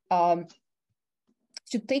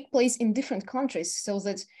should take place in different countries so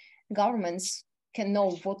that governments can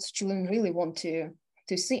know what children really want to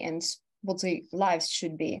see and what their lives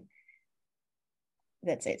should be.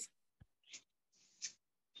 That's it.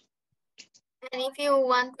 And if you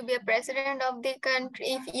want to be a president of the country,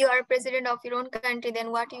 if you are president of your own country,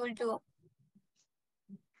 then what you will do?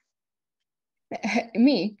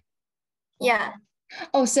 Me? Yeah.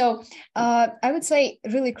 Oh, so I would say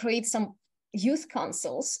really create some youth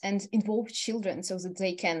councils and involve children so that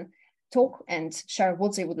they can talk and share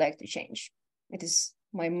what they would like to change. It is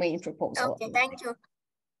my main proposal. Okay, thank you.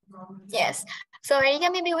 Yes. So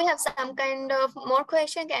Erika, maybe we have some kind of more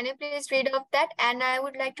question. Can you please read off that? And I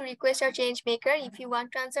would like to request our change maker, if you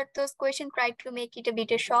want to answer those questions, try to make it a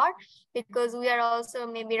bit short because we are also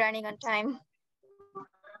maybe running on time.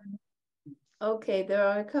 Okay, there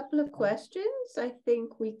are a couple of questions I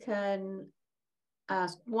think we can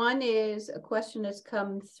ask. One is a question has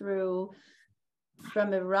come through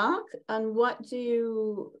from Iraq, and what do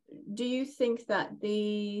you think that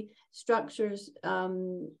the structures,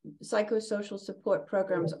 psychosocial support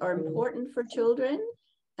programs are important for children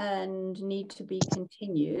and need to be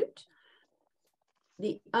continued?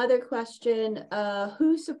 The other question,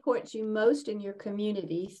 who supports you most in your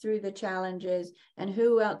community through the challenges, and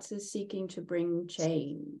who else is seeking to bring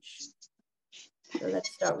change? So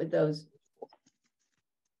let's start with those.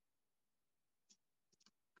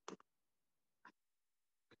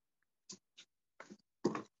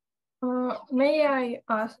 May I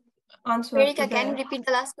answer? Erika, can you repeat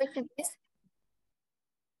the last question, please?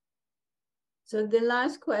 So the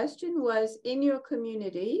last question was, in your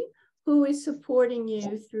community, who is supporting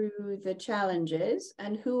you through the challenges,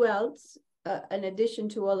 and who else, in addition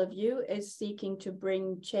to all of you, is seeking to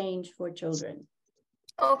bring change for children?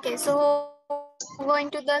 Okay, so going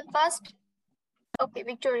to the first. Okay,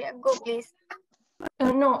 Victoria, go please.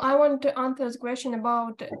 No, I want to answer the question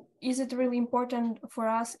about, is it really important for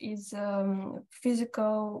us is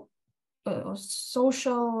physical,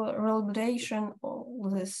 social rehabilitation,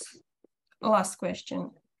 or this last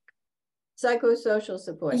question? Psychosocial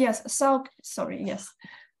support. Yes, so, sorry, yes.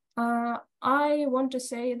 I want to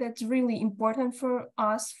say that's really important for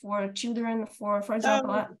us, for children, for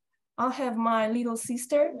example, I have my little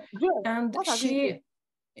sister and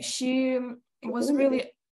she was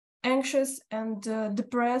really anxious and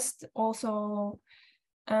depressed also.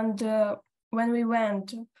 And when we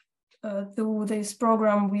went through this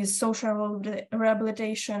program with social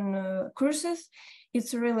rehabilitation courses,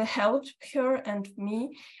 it's really helped her and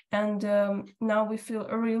me. And now we feel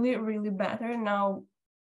really, really better. Now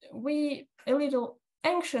we a little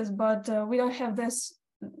anxious, but we don't have this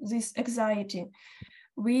anxiety.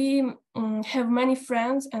 We have many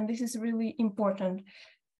friends, and this is really important.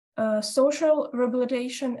 Social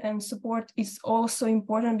rehabilitation and support is also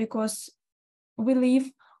important because we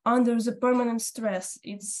live under the permanent stress.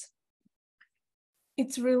 It's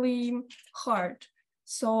really hard.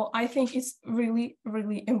 So I think it's really,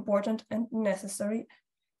 really important and necessary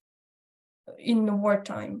in the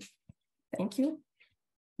wartime. Thank you.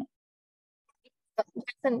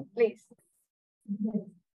 Jackson, please.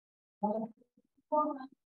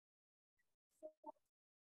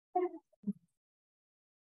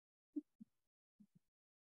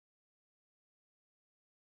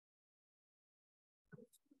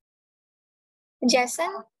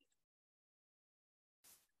 Jason?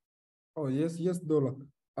 Oh, yes, Dola.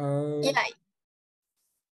 Yeah.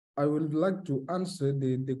 I would like to answer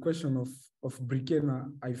the question of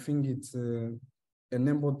Brikena. I think it's an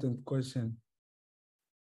important question.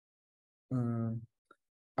 En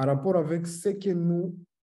rapport avec ce que nous,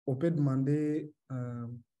 on peut demander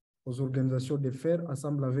aux organisations de faire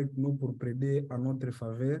ensemble avec nous pour plaider en notre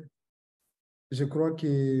faveur, je crois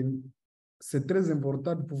que c'est très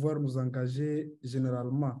important de pouvoir nous engager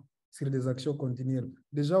généralement sur des actions continuelles.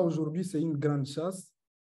 Déjà aujourd'hui, c'est une grande chasse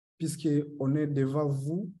puisqu'on est devant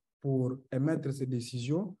vous pour émettre ces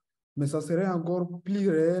décisions, mais ça serait encore plus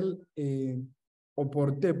réel et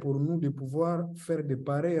opportun pour nous de pouvoir faire de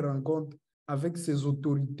pareilles rencontres avec ces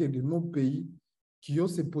autorités de nos pays qui ont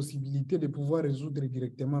ces possibilités de pouvoir résoudre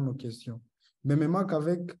directement nos questions. Mais même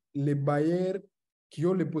qu'avec les bailleurs qui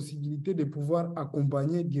ont les possibilités de pouvoir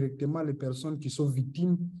accompagner directement les personnes qui sont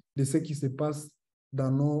victimes de ce qui se passe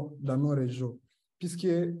dans nos régions. Puisque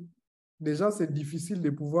déjà, c'est difficile de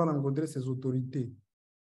pouvoir rencontrer ces autorités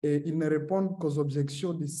et ils ne répondent qu'aux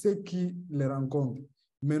objections de ceux qui les rencontrent.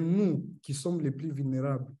 Mais nous, qui sommes les plus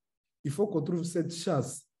vulnérables, il faut qu'on trouve cette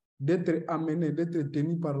chasse d'être amenés, d'être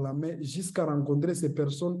tenus par la main jusqu'à rencontrer ces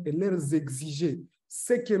personnes et leur exiger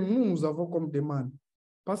ce que nous avons comme demande.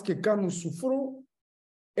 Parce que quand nous souffrons,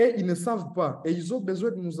 et ils ne savent pas, et ils ont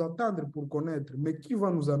besoin de nous attendre pour connaître, mais qui va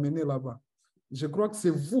nous amener là-bas? Je crois que c'est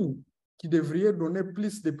vous qui devriez donner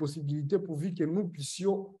plus de possibilités pourvu que nous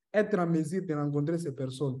puissions être en mesure de rencontrer ces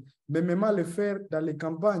personnes, mais même à le faire dans les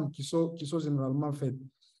campagnes qui sont généralement faites.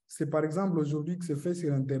 C'est par exemple aujourd'hui que c'est fait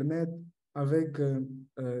sur Internet avec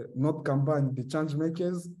notre campagne de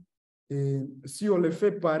Changemakers, et si on le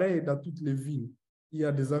fait pareil dans toutes les villes, il y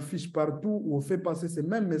a des affiches partout où on fait passer ces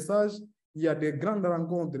mêmes messages. Il y a des grandes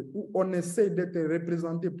rencontres où on essaie d'être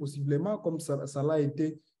représenté possiblement, comme ça l'a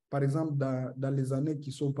été, par exemple, dans les années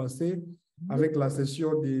qui sont passées, avec la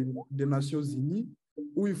session des Nations Unies,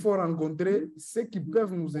 où il faut rencontrer ceux qui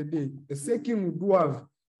peuvent nous aider et ceux qui nous doivent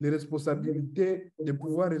les responsabilités de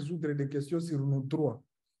pouvoir résoudre des questions sur nos droits,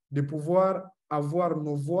 de pouvoir avoir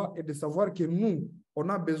nos voix et de savoir que nous, on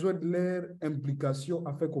a besoin de leur implication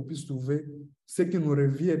afin qu'on puisse trouver ce qui nous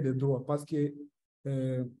revient des droits. Parce que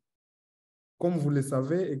comme vous le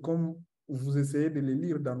savez et comme vous essayez de le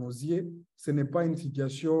lire dans nos yeux, ce n'est pas une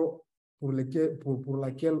situation pour laquelle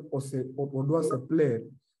on doit se plaire.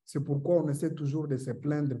 C'est pourquoi on essaie toujours de se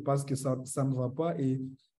plaindre parce que ça ne va pas et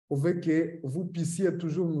on veut que vous puissiez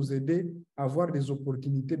toujours nous aider à avoir des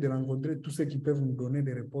opportunités de rencontrer tous ceux qui peuvent nous donner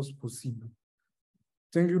des réponses possibles.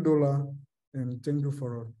 Thank you, Dola, and thank you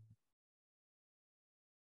for all.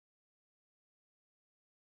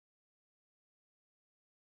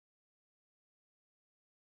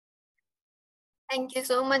 Thank you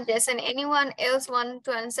so much, Jason. Anyone else want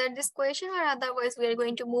to answer this question, or otherwise we are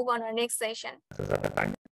going to move on our next session?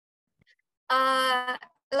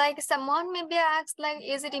 Like someone maybe asked, like,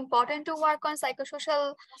 is it important to work on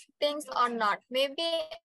psychosocial things or not? Maybe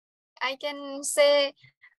I can say,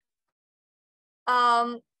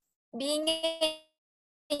 being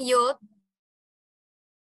a youth,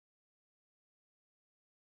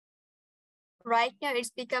 right now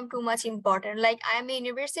it's become too much important. Like I'm a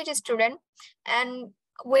university student, and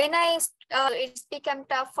when it's become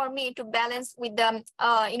tough for me to balance with the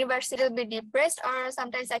university, will be depressed, or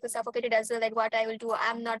sometimes I could suffocate it as well. Like what I will do,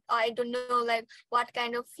 I don't know like what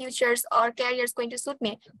kind of futures or careers going to suit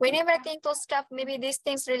me. Whenever I think those stuff, maybe these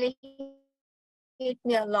things really hit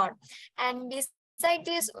me a lot. And beside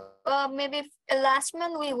this, maybe last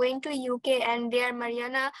month we went to UK, and there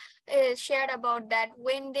Mariana shared about that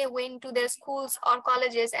when they went to their schools or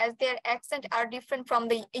colleges, as their accent are different from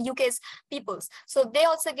the UK's peoples, so they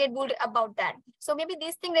also get bullied about that. So maybe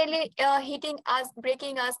this thing really hitting us,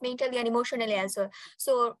 breaking us mentally and emotionally as well.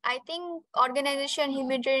 So I think humanitarian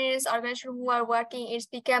organizations who are working, it's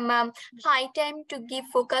become high time to give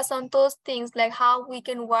focus on those things, like how we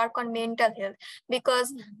can work on mental health,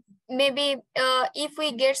 because maybe if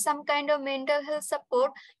we get some kind of mental health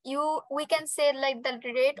support, we can say like the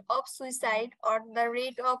rate of suicide or the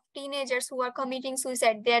rate of teenagers who are committing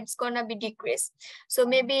suicide, that's gonna be decreased. So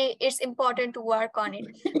maybe it's important to work on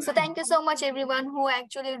it. So thank you so much everyone who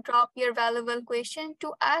actually dropped your valuable question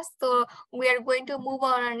to us. So we are going to move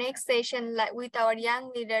on our next session, like with our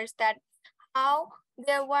young leaders, that how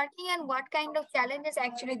they're working and what kind of challenges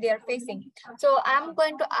actually they're facing. So I'm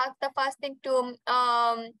going to ask the first thing to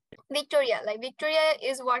Victoria. Like Victoria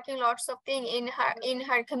is working lots of things in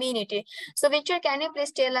her community. So Victoria, can you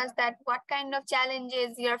please tell us that what kind of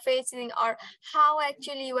challenges you're facing, or how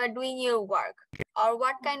actually you are doing your work, or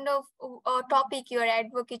what kind of topic you are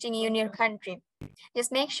advocating in your country?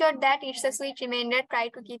 Just make sure that it's a sweet reminder. Try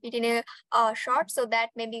to keep it in a short so that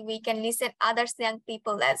maybe we can listen others young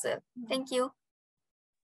people as well. Thank you.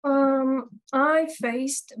 I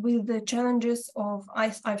faced with the challenges of,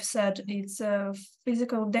 I've said, it's a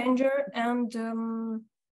physical danger and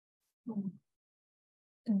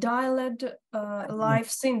delayed life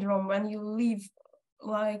syndrome, when you live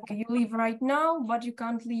like you live right now, but you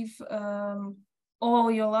can't live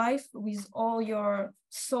all your life with all your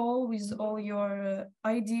soul, with all your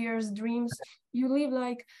ideas, dreams. You live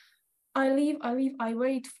like, I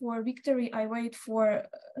wait for victory, I wait for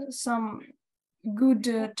some good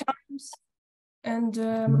times. And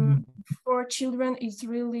for children, it's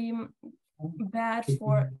really bad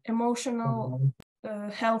for emotional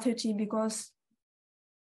healthy, because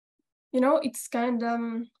it's kind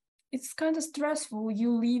of stressful.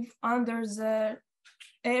 You live under the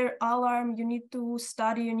air alarm, you need to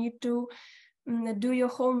study, you need to do your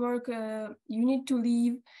homework, you need to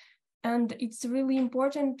leave. And it's really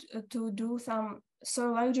important to do some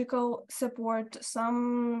psychological support,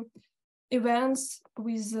 some events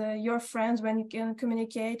with your friends when you can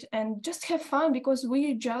communicate and just have fun, because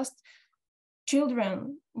we just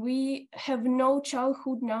children. We have no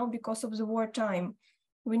childhood now because of the wartime.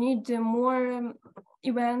 We need more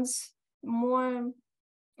events, more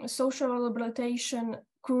social rehabilitation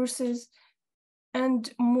courses,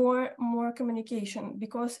 and more communication,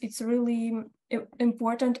 because it's really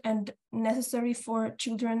important and necessary for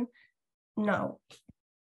children now.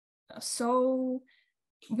 So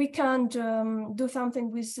we can't do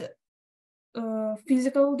something with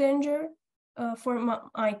physical danger.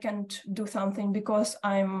 I can't do something because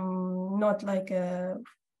I'm not like a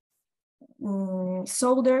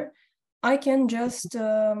soldier. I can just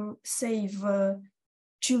save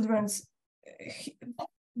children's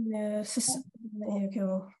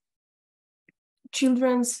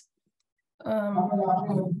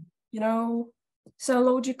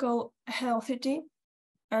psychological healthy,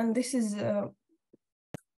 and this is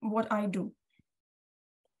what I do.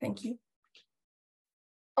 Thank you.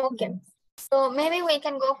 Okay, so maybe we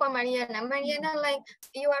can go for Mariana. Mariana, like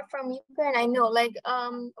you are from Ukraine, I know. Like,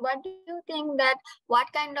 what do you think that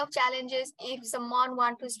what kind of challenges if someone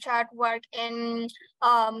want to start work in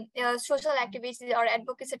social activities or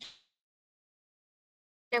advocacy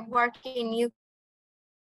work in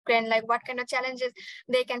Ukraine? Like, what kind of challenges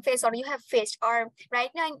they can face or you have faced? Or right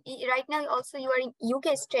now also you are in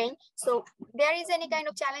UK staying. So there is any kind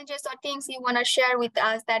of challenges or things you want to share with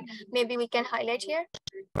us that maybe we can highlight here?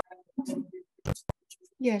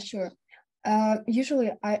 Yeah, sure.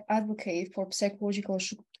 Usually I advocate for psychological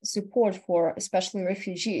support for especially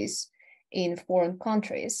refugees in foreign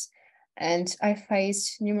countries. And I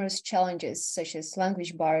faced numerous challenges such as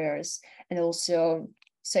language barriers and also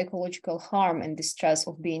psychological harm and distress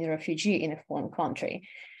of being a refugee in a foreign country.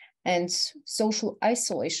 And social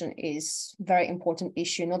isolation is a very important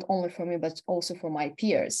issue, not only for me, but also for my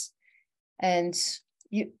peers. And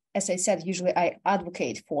as I said, usually I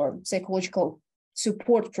advocate for psychological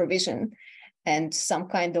support provision and some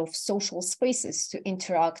kind of social spaces to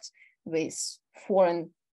interact with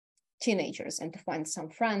foreign teenagers and to find some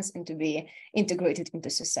friends and to be integrated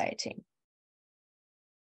into society.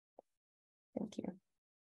 Thank you.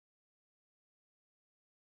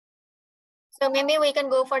 So maybe we can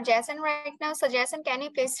go for Jason right now. So Jason, can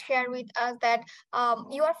you please share with us that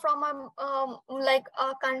you are from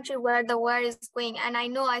a country where the war is going, and I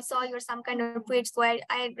know I saw your some kind of tweets where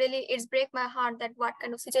it's break my heart that what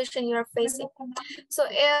kind of situation you are facing. So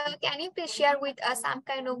can you please share with us some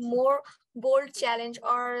kind of more bold challenge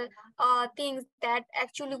or things that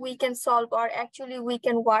actually we can solve or actually we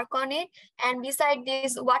can work on it? And beside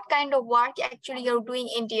this, what kind of work actually you're doing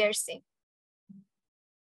in DRC?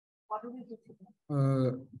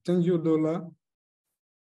 Thank you, Dola.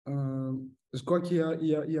 Je crois qu'il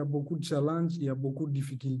y a beaucoup de challenges, il y a beaucoup de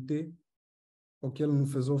difficultés auxquelles nous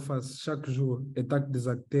faisons face chaque jour, étant des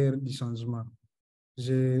acteurs du changement.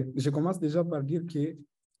 Je commence déjà par dire que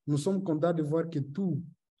nous sommes contents de voir que tout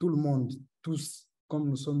le monde, tous, comme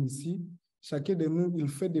nous sommes ici, chacun de nous, il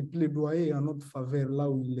fait des plaidoyers en notre faveur là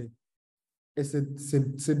où il est. Et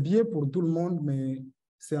c'est bien pour tout le monde, mais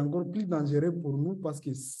c'est encore plus dangereux pour nous parce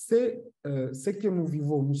que c'est ce que nous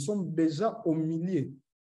vivons. Nous sommes déjà au milieu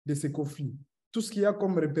de ces conflits. Tout ce qu'il y a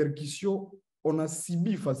comme répercussion, on a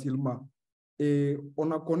subi facilement. et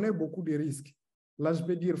on en connaît beaucoup de risques. Là, je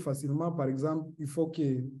peux dire facilement, par exemple, il faut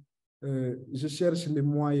que je cherche les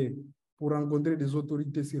moyens pour rencontrer des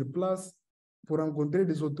autorités sur place, pour rencontrer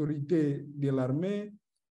des autorités de l'armée,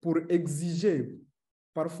 pour exiger.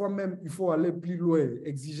 Parfois même, il faut aller plus loin,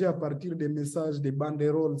 exiger à partir des messages, des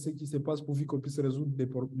banderoles, ce qui se passe pour qu'on puisse résoudre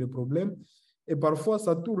des problèmes. Et parfois,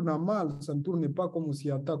 ça tourne à mal, ça ne tourne pas comme on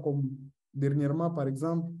s'y attend. Comme dernièrement, par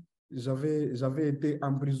exemple, j'avais été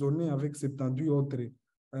emprisonné avec 72 autres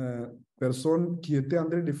personnes qui étaient en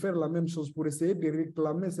train de faire la même chose pour essayer de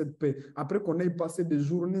réclamer cette paix. Après qu'on ait passé des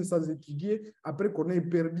journées sans étudier, après qu'on ait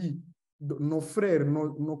perdu nos frères,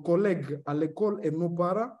 nos collègues à l'école et nos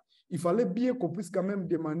parents, il fallait bien qu'on puisse quand même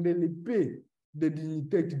demander les paix de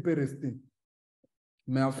dignité qui peut rester.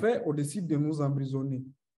 Mais en fait, on décide de nous emprisonner.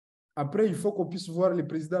 Après, il faut qu'on puisse voir le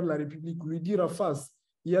président de la République, lui dire à face.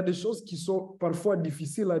 Il y a des choses qui sont parfois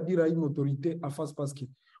difficiles à dire à une autorité à face parce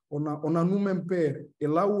qu'on a nous-mêmes peur. Et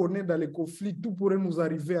là où on est dans les conflits, tout pourrait nous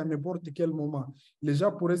arriver à n'importe quel moment. Les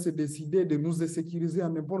gens pourraient se décider de nous sécuriser à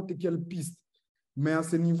n'importe quelle piste. Mais à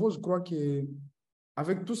ce niveau, je crois que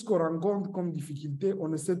avec tout ce qu'on rencontre comme difficulté,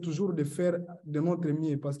 on essaie toujours de faire de notre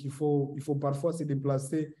mieux parce qu'il faut parfois se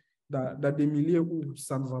déplacer dans des milieux où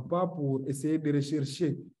ça ne va pas pour essayer de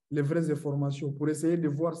rechercher les vraies informations, pour essayer de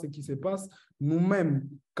voir ce qui se passe. Nous-mêmes,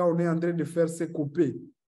 quand on est en train de faire ces copies,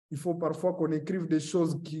 il faut parfois qu'on écrive des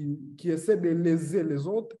choses qui essaient de léser les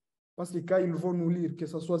autres parce que quand ils vont nous lire, que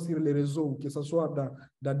ce soit sur les réseaux, que ce soit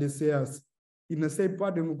dans des séances, ils n'essayent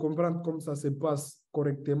pas de nous comprendre comme ça se passe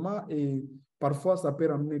correctement et parfois ça peut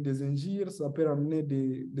amener des injures, ça peut amener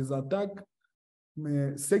des attaques.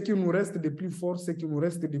 Mais ce qui nous reste de plus fort, ce qui nous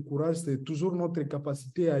reste de courage, c'est toujours notre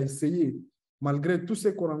capacité à essayer, malgré tout ce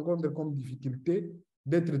qu'on rencontre comme difficulté,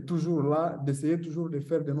 d'être toujours là, d'essayer toujours de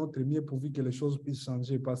faire de notre mieux pourvu que les choses puissent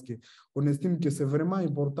changer parce qu'on estime que c'est vraiment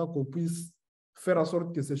important qu'on puisse faire en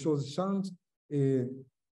sorte que ces choses changent et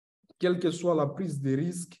quelle que soit la prise de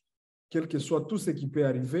risque, quel que soit tout ce qui peut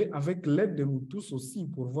arriver, avec l'aide de nous tous aussi,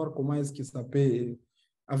 pour voir comment est-ce que ça peut,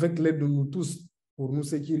 avec l'aide de nous tous, pour nous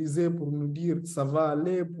sécuriser, pour nous dire ça va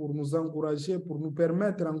aller, pour nous encourager, pour nous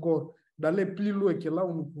permettre encore d'aller plus loin que là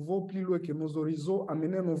où nous pouvons, plus loin que nos horizons,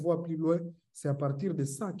 amener nos voies plus loin. C'est à partir de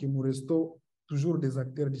ça que nous restons toujours des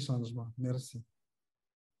acteurs du changement. Merci.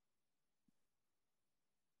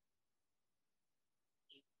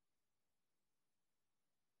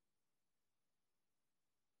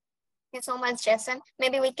 Thank you so much, Jason.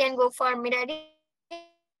 Maybe we can go for Miradi.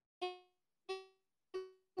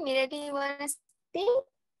 Miradi, you want to speak?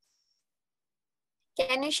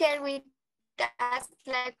 Can you share with us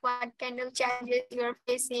like what kind of challenges you're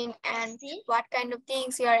facing and what kind of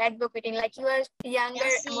things you are advocating? Like you are younger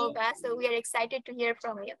among us, so we are excited to hear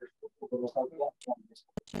from you.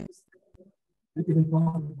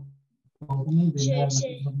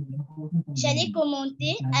 J'allais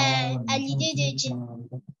commenter à l'idée de Jason.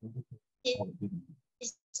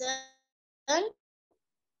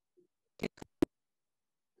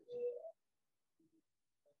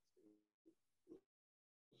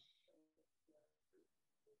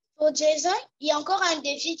 Pour Jason, il y a encore un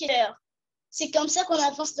défi qui est peur. C'est comme ça qu'on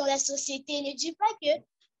avance dans la société. Ne dis pas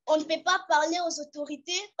qu'on ne peut pas parler aux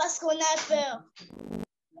autorités parce qu'on a peur.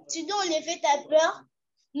 Tu dois enlever ta peur.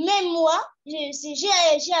 Même moi,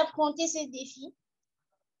 j'ai affronté ces défis.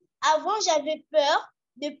 Avant, j'avais peur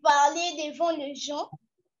de parler devant les gens.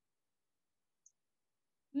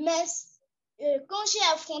 Mais quand j'ai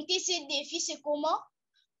affronté ces défis, c'est comment?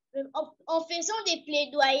 En faisant des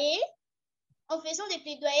plaidoyers,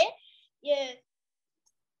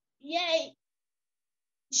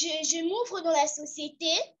 je m'ouvre dans la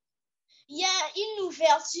société. Il y a une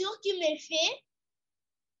ouverture qui me fait.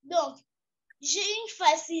 Donc, j'ai une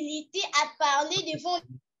facilité à parler devant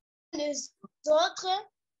les autres.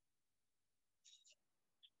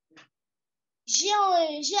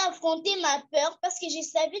 J'ai affronté ma peur parce que je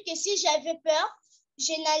savais que si j'avais peur,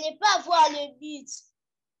 je n'allais pas avoir le but.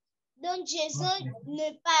 Donc, Jason,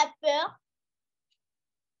 n'aie pas peur.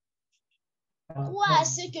 Crois à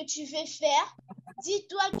ce que tu veux faire.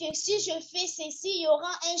 Dis-toi que si je fais ceci, il y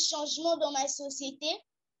aura un changement dans ma société.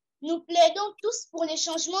 Nous plaidons tous pour les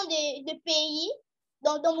changements de pays.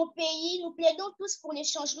 Dans mon pays, nous plaidons tous pour les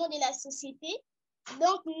changements de la société.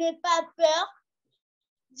 Donc, n'aie pas peur.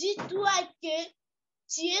 Dis-toi que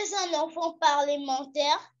tu es un enfant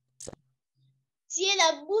parlementaire. Tu es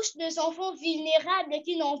la bouche des enfants vulnérables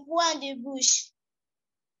qui n'ont point de bouche.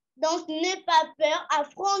 Donc, n'aie pas peur,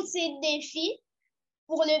 affronte ces défis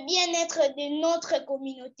pour le bien-être de notre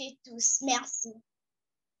communauté tous. Merci.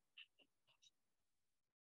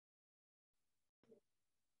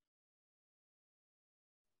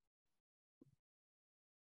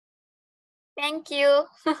 Thank you.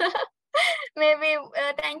 Maybe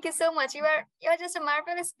thank you so much. You're just a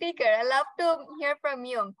marvelous speaker. I love to hear from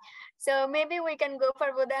you. So maybe we can go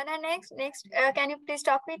for Budana next. Can you please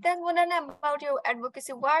talk with us, Budana, about your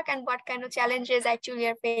advocacy work and what kind of challenges actually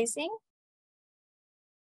you're facing?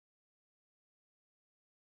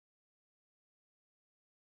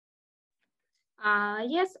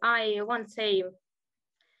 Yes, I want to say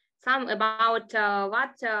some about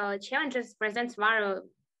what challenges presents for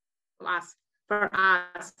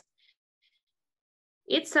us.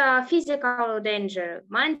 It's a physical danger.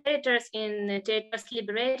 Many territories in territories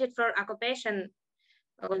liberated for occupation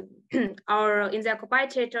or in the occupied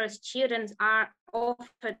territories, children are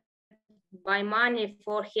offered by money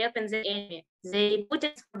for helping the enemy. They put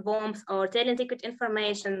in bombs or telling secret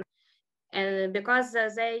information, and because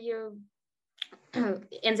they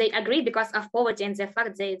and they agree because of poverty and the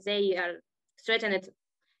fact they are threatened.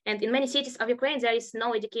 And in many cities of Ukraine, there is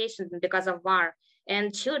no education because of war,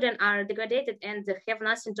 and children are degraded and have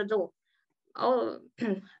nothing to do. Oh,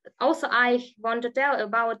 also, I want to tell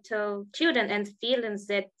about children and feelings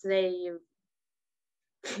that they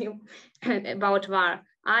feel about war.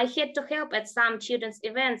 I had to help at some children's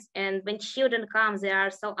events, and when children come, they are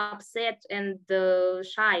so upset and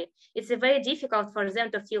shy. It's very difficult for them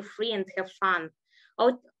to feel free and have fun.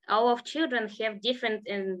 All of children have different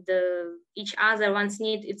and each other one's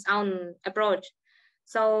need its own approach.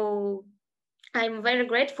 So I'm very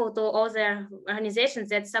grateful to all the organizations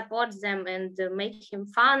that support them and make him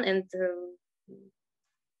fun. And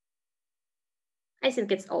I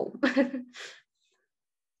think it's all.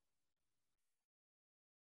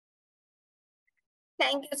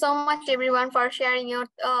 Thank you so much, everyone, for sharing your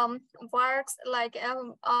works, like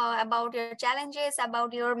about your challenges,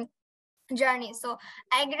 about your journey. So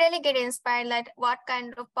I really get inspired, like what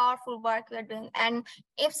kind of powerful work we're doing. And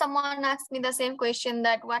if someone asks me the same question,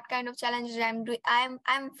 that what kind of challenges I'm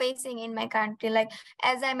facing in my country, like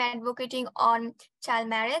as I'm advocating on child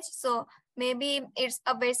marriage, so maybe it's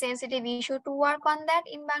a very sensitive issue to work on that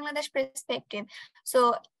in Bangladesh perspective.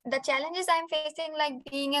 So the challenges I'm facing, like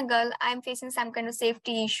being a girl, I'm facing some kind of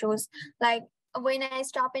safety issues, like when I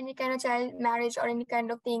stop any kind of child marriage or any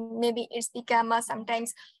kind of thing, maybe it's become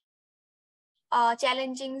sometimes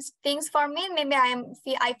challenging things for me. Maybe I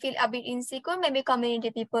feel a bit insecure. Maybe community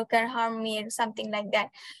people can harm me or something like that.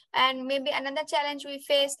 And maybe another challenge we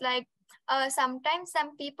face, like sometimes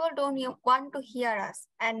some people don't want to hear us,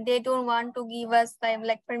 and they don't want to give us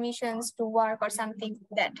like permissions to work or something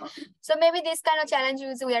like that. So maybe this kind of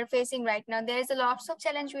challenges we are facing right now. There is a lots of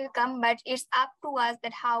challenge will come, but it's up to us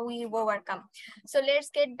that how we overcome. So let's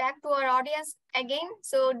get back to our audience again.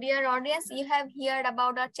 So dear audience, you have heard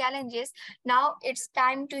about our challenges. Now it's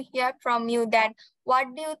time to hear from you that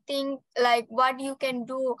what do you think, like what you can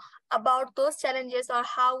do about those challenges, or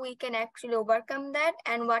how we can actually overcome that,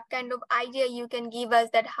 and what kind of idea you can give us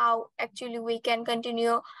that how actually we can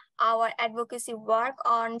continue our advocacy work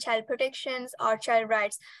on child protections or child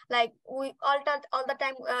rights. Like we all the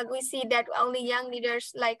time we see that only young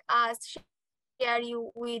leaders like us share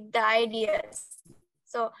you with the ideas.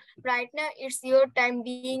 So right now it's your time.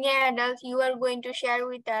 Being an adult, you are going to share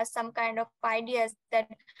with us some kind of ideas that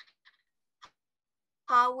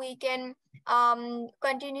how we can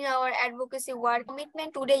continue our advocacy work.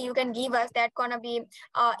 Commitment today you can give us that gonna be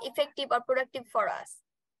effective or productive for us.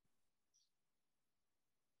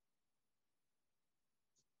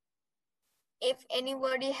 If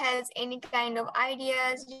anybody has any kind of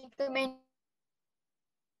ideas,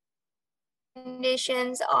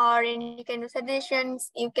 recommendations, or any kind of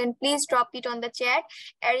suggestions, you can please drop it on the chat.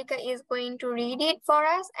 Erica is going to read it for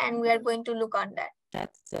us, and we are going to look on that.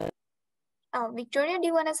 That's Victoria, do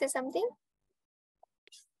you want to say something?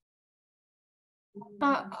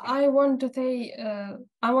 I want to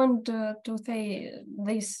say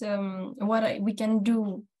this what we can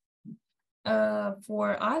do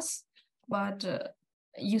for us, but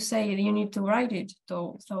you say you need to write it,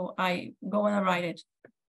 so I go and write it.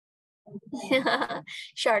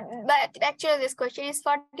 Sure, but actually this question is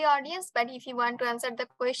for the audience, but if you want to answer the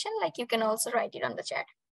question, like you can also write it on the chat.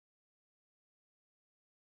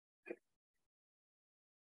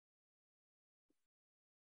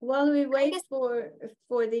 While we wait for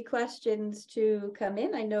the questions to come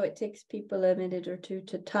in, I know it takes people a minute or two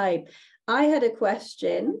to type. I had a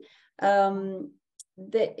question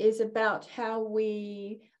that is about how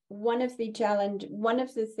one of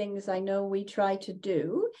the things I know we try to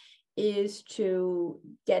do is to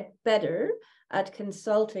get better at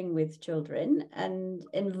consulting with children and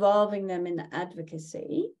involving them in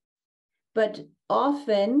advocacy. But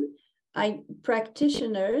often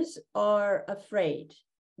practitioners are afraid.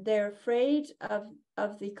 They're afraid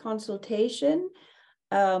of the consultation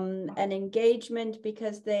and engagement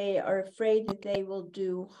because they are afraid that they will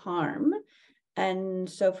do harm. And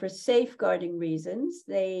so for safeguarding reasons,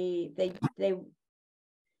 they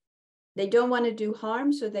don't want to do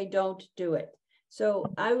harm, so they don't do it. So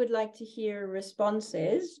I would like to hear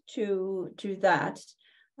responses to that.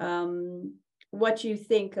 What you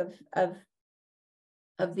think of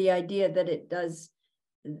the idea that it does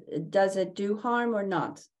it do harm or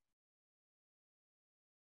not?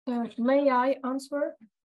 May I answer?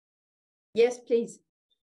 Yes, please.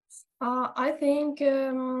 I think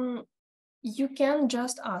you can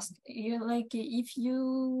just ask. Like if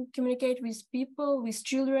you communicate with people, with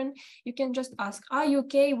children, you can just ask, are you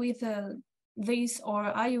okay with this, or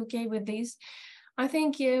are you okay with this? I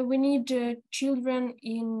think we need children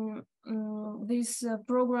in these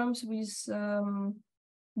programs with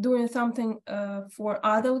doing something for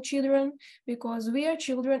adult children, because we are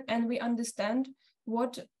children and we understand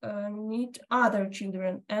what need other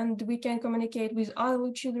children, and we can communicate with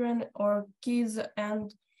adult children or kids.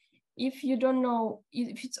 And if you don't know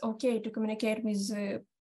if it's okay to communicate with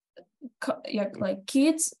like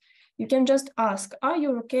kids, you can just ask, are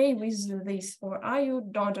you okay with this, or are you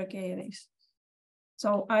don't okay with this?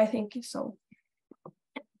 So I think so.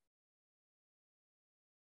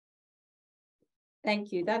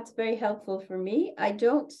 Thank you. That's very helpful for me. I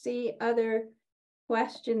don't see other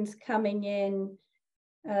questions coming in.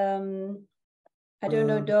 I don't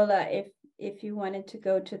know, Dola, if you wanted to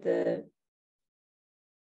go to the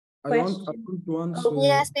question. I want to answer.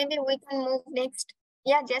 Yes, maybe we can move next.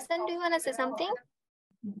 Yeah, Jason, do you want to say something?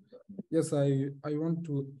 Yes, I want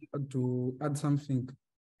to add something.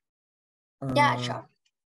 Yeah, sure.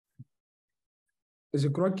 Je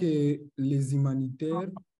crois que les humanitaires,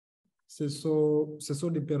 ce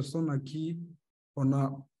sont des personnes à qui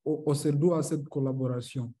on se doit cette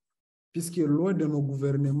collaboration. Puisque loin de nos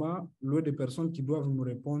gouvernements, loin des personnes qui doivent nous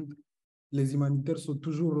répondre, les humanitaires sont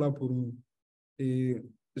toujours là pour nous. Et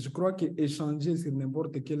je crois qu'échanger sur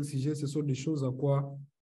n'importe quel sujet, ce sont des choses à quoi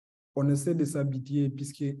on essaie de s'habituer,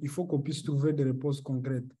 puisqu'il faut qu'on puisse trouver des réponses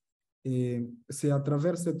concrètes. Et c'est à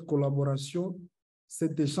travers cette collaboration,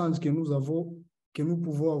 cet échange que nous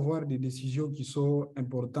pouvons avoir des décisions qui sont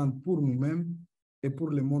importantes pour nous-mêmes et pour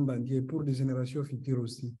le monde entier, pour les générations futures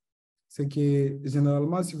aussi. C'est que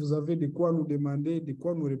généralement, si vous avez de quoi nous demander, de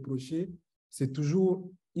quoi nous reprocher, c'est toujours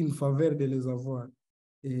une faveur de les avoir.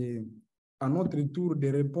 Et à notre tour, de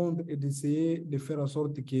répondre et d'essayer de faire en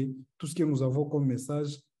sorte que tout ce que nous avons comme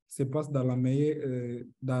message se passe dans la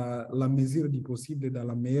mesure du possible et dans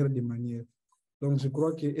la meilleure des manières. Donc, je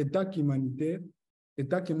crois que l'État humanitaire,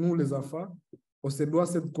 l'État que nous, les AFA, on se doit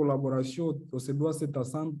cette collaboration, on se doit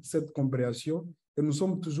cette compréhension, et nous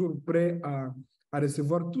sommes toujours prêts à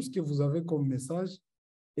recevoir tout ce que vous avez comme message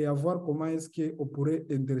et à voir comment est-ce qu'on pourrait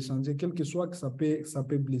interchanger, quel que soit que ça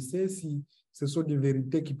peut blesser, si ce sont des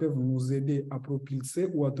vérités qui peuvent nous aider à propulser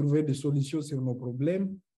ou à trouver des solutions sur nos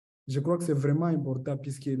problèmes. Je crois que c'est vraiment important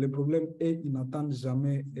puisque le problème est, ils n'attendent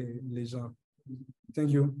jamais les gens.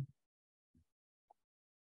 Thank you.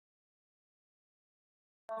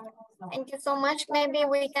 Thank you so much. Maybe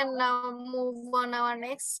we can now move on our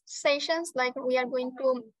next sessions. Like we are going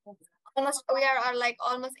to we are like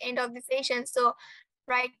almost end of the session. So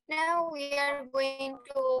right now we are going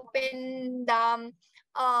to open the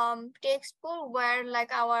textbook where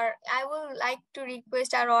like I would like to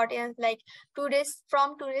request our audience like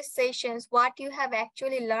from today's sessions, what you have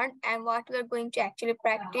actually learned and what you are going to actually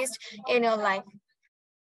practice in your life.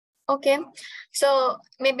 Okay, so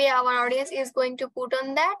maybe our audience is going to put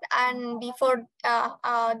on that, and before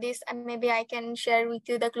this, maybe I can share with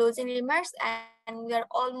you the closing remarks, and we are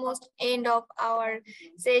almost end of our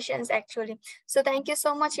sessions actually. So thank you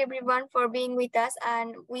so much everyone for being with us,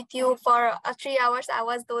 and with you for 3 hours. I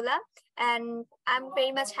was Dola, and I'm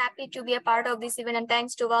very much happy to be a part of this event, and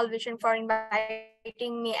thanks to World Vision for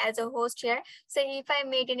inviting me as a host here. So if I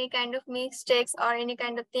made any kind of mistakes or any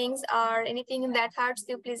kind of things or anything that hurts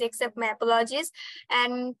you, please accept my apologies,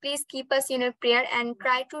 and please keep us in your prayer, and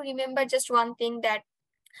try to remember just one thing, that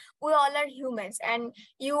we all are humans, and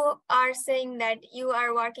you are saying that you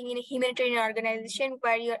are working in a humanitarian organization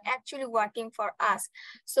where you're actually working for us.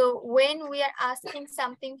 So when we are asking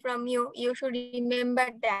something from you, you should remember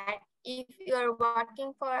that if you are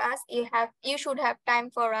working for us, you should have time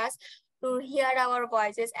for us to hear our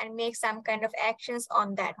voices and make some kind of actions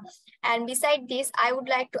on that. And beside this, I would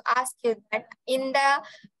like to ask you that in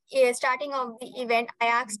the starting of the event, I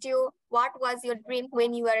asked you what was your dream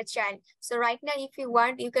when you were a child. So right now, if you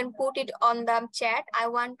want, you can put it on the chat. I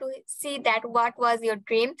want to see that what was your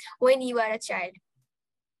dream when you were a child.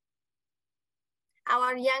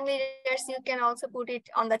 Our young leaders, you can also put it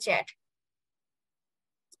on the chat.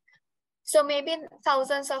 So maybe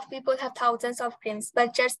thousands of people have thousands of dreams,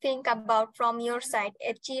 but just think about from your side,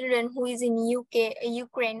 a children who is in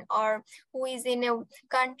Ukraine, or who is in a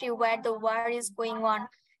country where the war is going on.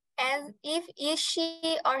 And if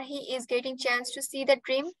she or he is getting chance to see the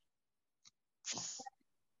dream,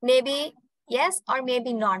 maybe yes or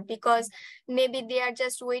maybe not, because maybe they are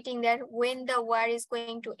just waiting that when the war is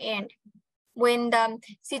going to end, when the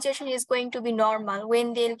situation is going to be normal,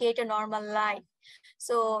 when they'll get a normal life.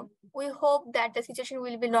 So we hope that the situation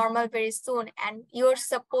will be normal very soon, and your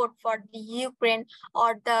support for the Ukraine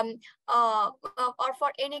or the or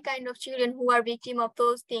for any kind of children who are victim of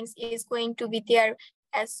those things is going to be there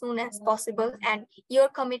as soon as possible. And your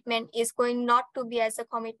commitment is going not to be as a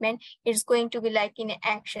commitment, it's going to be like in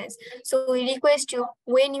actions. So we request you,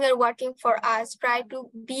 when you are working for us, try to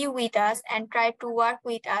be with us and try to work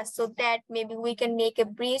with us, so that maybe we can make a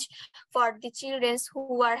bridge for the children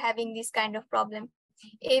who are having this kind of problem.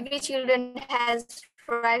 Every children has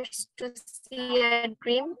rights to see a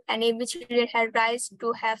dream, and every children has rights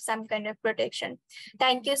to have some kind of protection.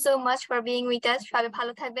 Thank you so much for being with us. সবাই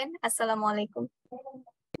ভালো থাকবেন। আসসালামু আলাইকুম।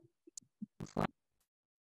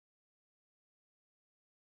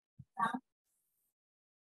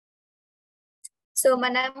 So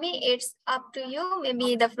Manami, it's up to you. Maybe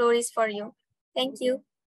the floor is for you. Thank you.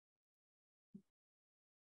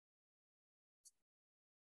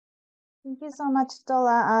 Thank you so much,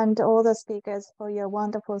 Tola, and all the speakers for your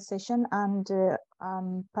wonderful session. And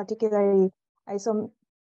particularly, I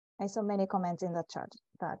saw many comments in the chat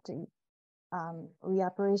that we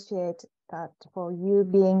appreciate that for you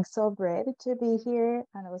being so brave to be here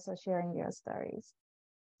and also sharing your stories.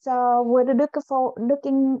 So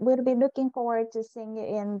we'll be looking forward to seeing you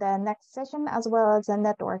in the next session, as well as the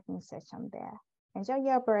networking session there. Enjoy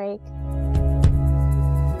your break.